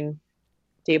changing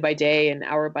day by day and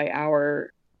hour by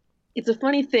hour. It's a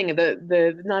funny thing.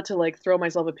 The not to like throw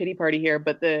myself a pity party here,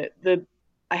 but the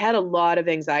I had a lot of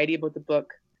anxiety about the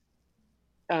book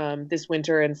this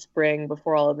winter and spring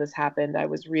before all of this happened. I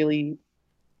was really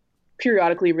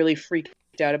periodically really freaked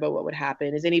out about what would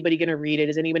happen. Is anybody going to read it?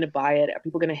 Is anyone going to buy it? Are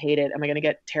people going to hate it? Am I going to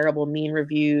get terrible, mean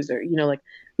reviews? Or like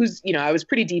I was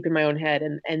pretty deep in my own head,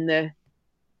 and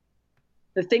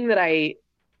the thing that I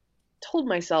told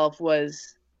myself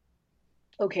was,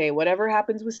 okay, whatever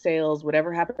happens with sales,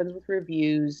 whatever happens with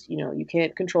reviews, you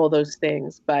can't control those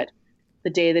things. But the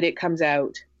day that it comes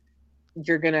out,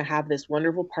 you're going to have this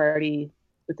wonderful party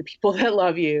with the people that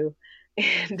love you.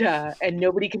 And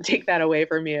nobody can take that away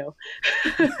from you.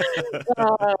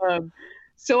 um,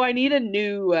 so I need a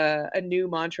new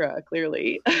mantra,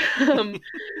 clearly.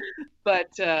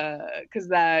 But because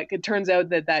that it turns out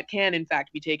that can in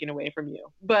fact be taken away from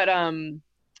you. But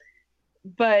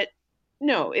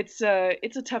no, it's a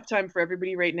tough time for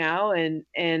everybody right now,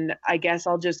 and I guess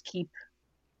I'll just keep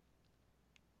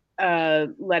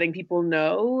letting people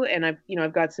know. And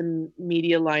I've got some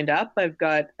media lined up. I've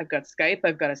got Skype.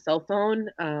 I've got a cell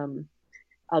phone.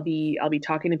 I'll be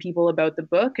talking to people about the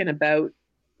book and about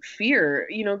fear.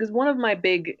 Because one of my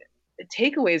big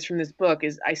takeaways from this book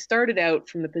is I started out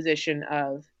from the position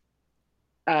of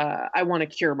I want to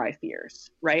cure my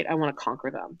fears, right? I want to conquer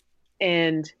them,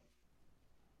 and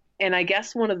I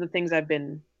guess one of the things I've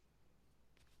been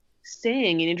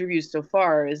saying in interviews so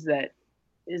far is that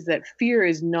fear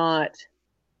is not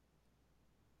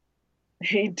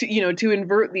to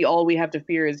invert the all we have to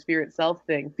fear is fear itself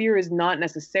thing. Fear is not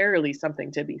necessarily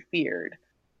something to be feared.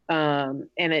 And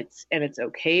it's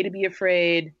okay to be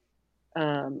afraid.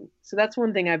 So that's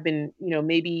one thing I've been,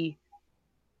 maybe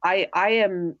I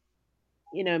am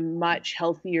in a much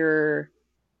healthier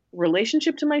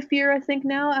relationship to my fear, I think,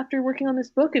 now after working on this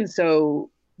book. And so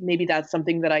maybe that's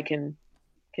something that I can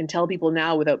can tell people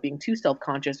now without being too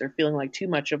self-conscious or feeling like too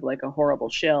much of like a horrible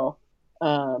shill,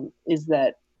 is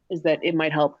that it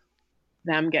might help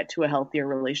them get to a healthier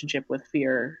relationship with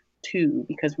fear too,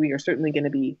 because we are certainly going to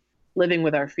be living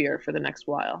with our fear for the next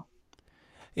while.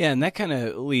 Yeah, and that kind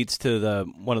of leads to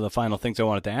one of the final things I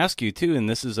wanted to ask you too, and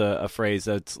this is a phrase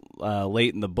that's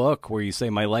late in the book where you say,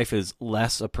 "My life is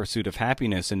less a pursuit of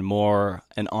happiness and more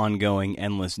an ongoing,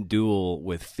 endless duel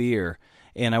with fear."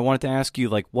 And I wanted to ask you,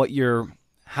 like,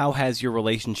 how has your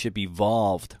relationship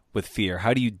evolved with fear?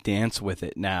 How do you dance with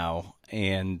it now?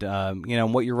 And,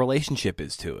 what your relationship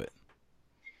is to it?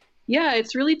 Yeah,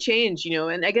 it's really changed,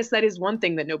 and I guess that is one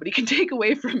thing that nobody can take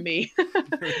away from me.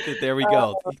 There we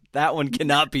go. That one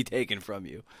cannot be taken from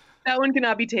you. That one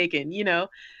cannot be taken,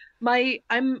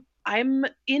 I'm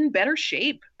in better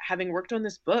shape having worked on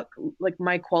this book. Like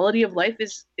my quality of life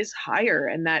is higher,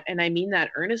 and I mean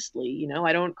that earnestly.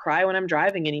 I don't cry when I'm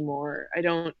driving anymore. I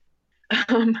don't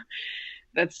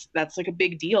that's like a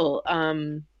big deal.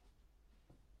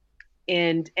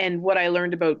 And what I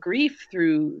learned about grief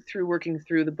through working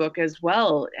through the book as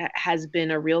well has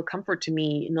been a real comfort to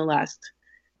me in the last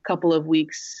couple of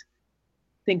weeks,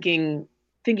 thinking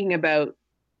about,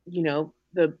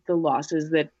 the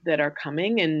losses that are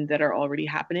coming and that are already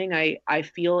happening. I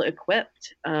feel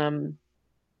equipped to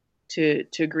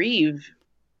grieve.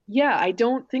 Yeah, I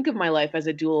don't think of my life as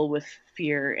a duel with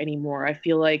fear anymore. I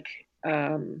feel like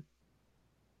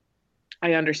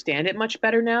I understand it much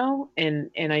better now, and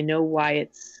I know why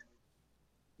it's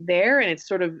there, and it's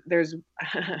sort of there's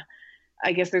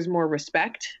I guess there's more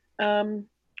respect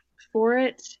for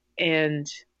it,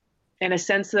 and a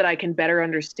sense that I can better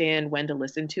understand when to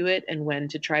listen to it and when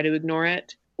to try to ignore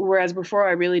it. Whereas before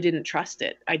I really didn't trust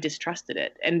it. I distrusted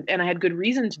it. And I had good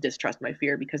reason to distrust my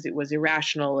fear because it was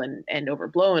irrational and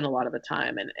overblown a lot of the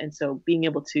time. And so being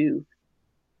able to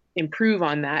improve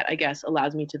on that, I guess,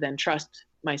 allows me to then trust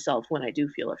myself when I do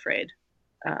feel afraid,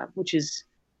 which is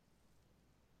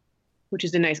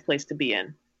a nice place to be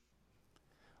in.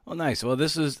 Well, nice. Well,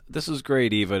 this is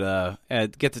great, Eva.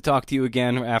 Get to talk to you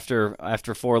again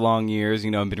after 4 long years.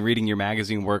 I've been reading your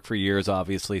magazine work for years,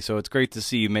 obviously. So it's great to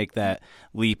see you make that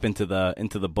leap into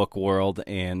the book world.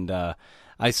 And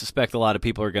I suspect a lot of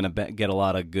people are going to get a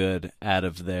lot of good out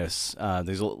of this.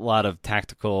 There's a lot of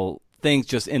tactical things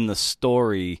just in the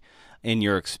story, in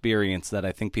your experience, that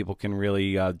I think people can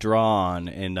really draw on.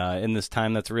 And in this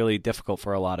time, that's really difficult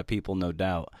for a lot of people, no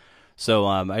doubt. So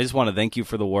I just want to thank you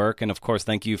for the work, and of course,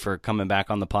 thank you for coming back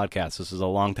on the podcast. This is a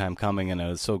long time coming, and it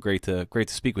was so great to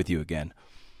speak with you again.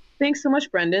 Thanks so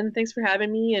much, Brendan. Thanks for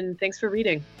having me, and thanks for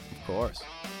reading. Of course.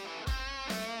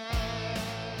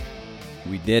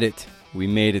 We did it. We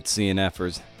made it,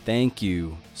 CNFers. Thank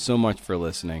you so much for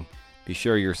listening. Be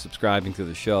sure you're subscribing to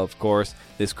the show, of course.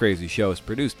 This crazy show is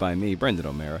produced by me, Brendan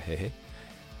O'Mara. Hey.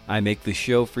 I make the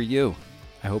show for you.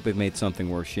 I hope it made something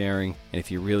worth sharing, and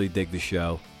if you really dig the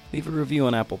show, leave a review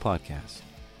on Apple Podcasts.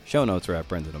 Show notes are at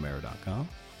brendano'mara.com.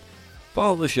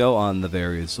 Follow the show on the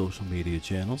various social media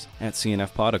channels at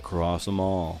CNF Pod across them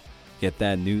all. Get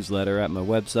that newsletter at my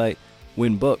website.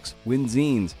 Win books, win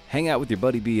zines, hang out with your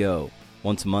buddy B.O.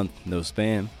 Once a month, no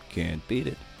spam, can't beat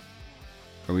it.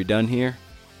 Are we done here?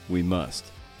 We must.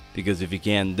 Because if you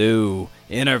can do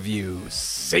interviews,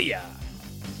 see ya!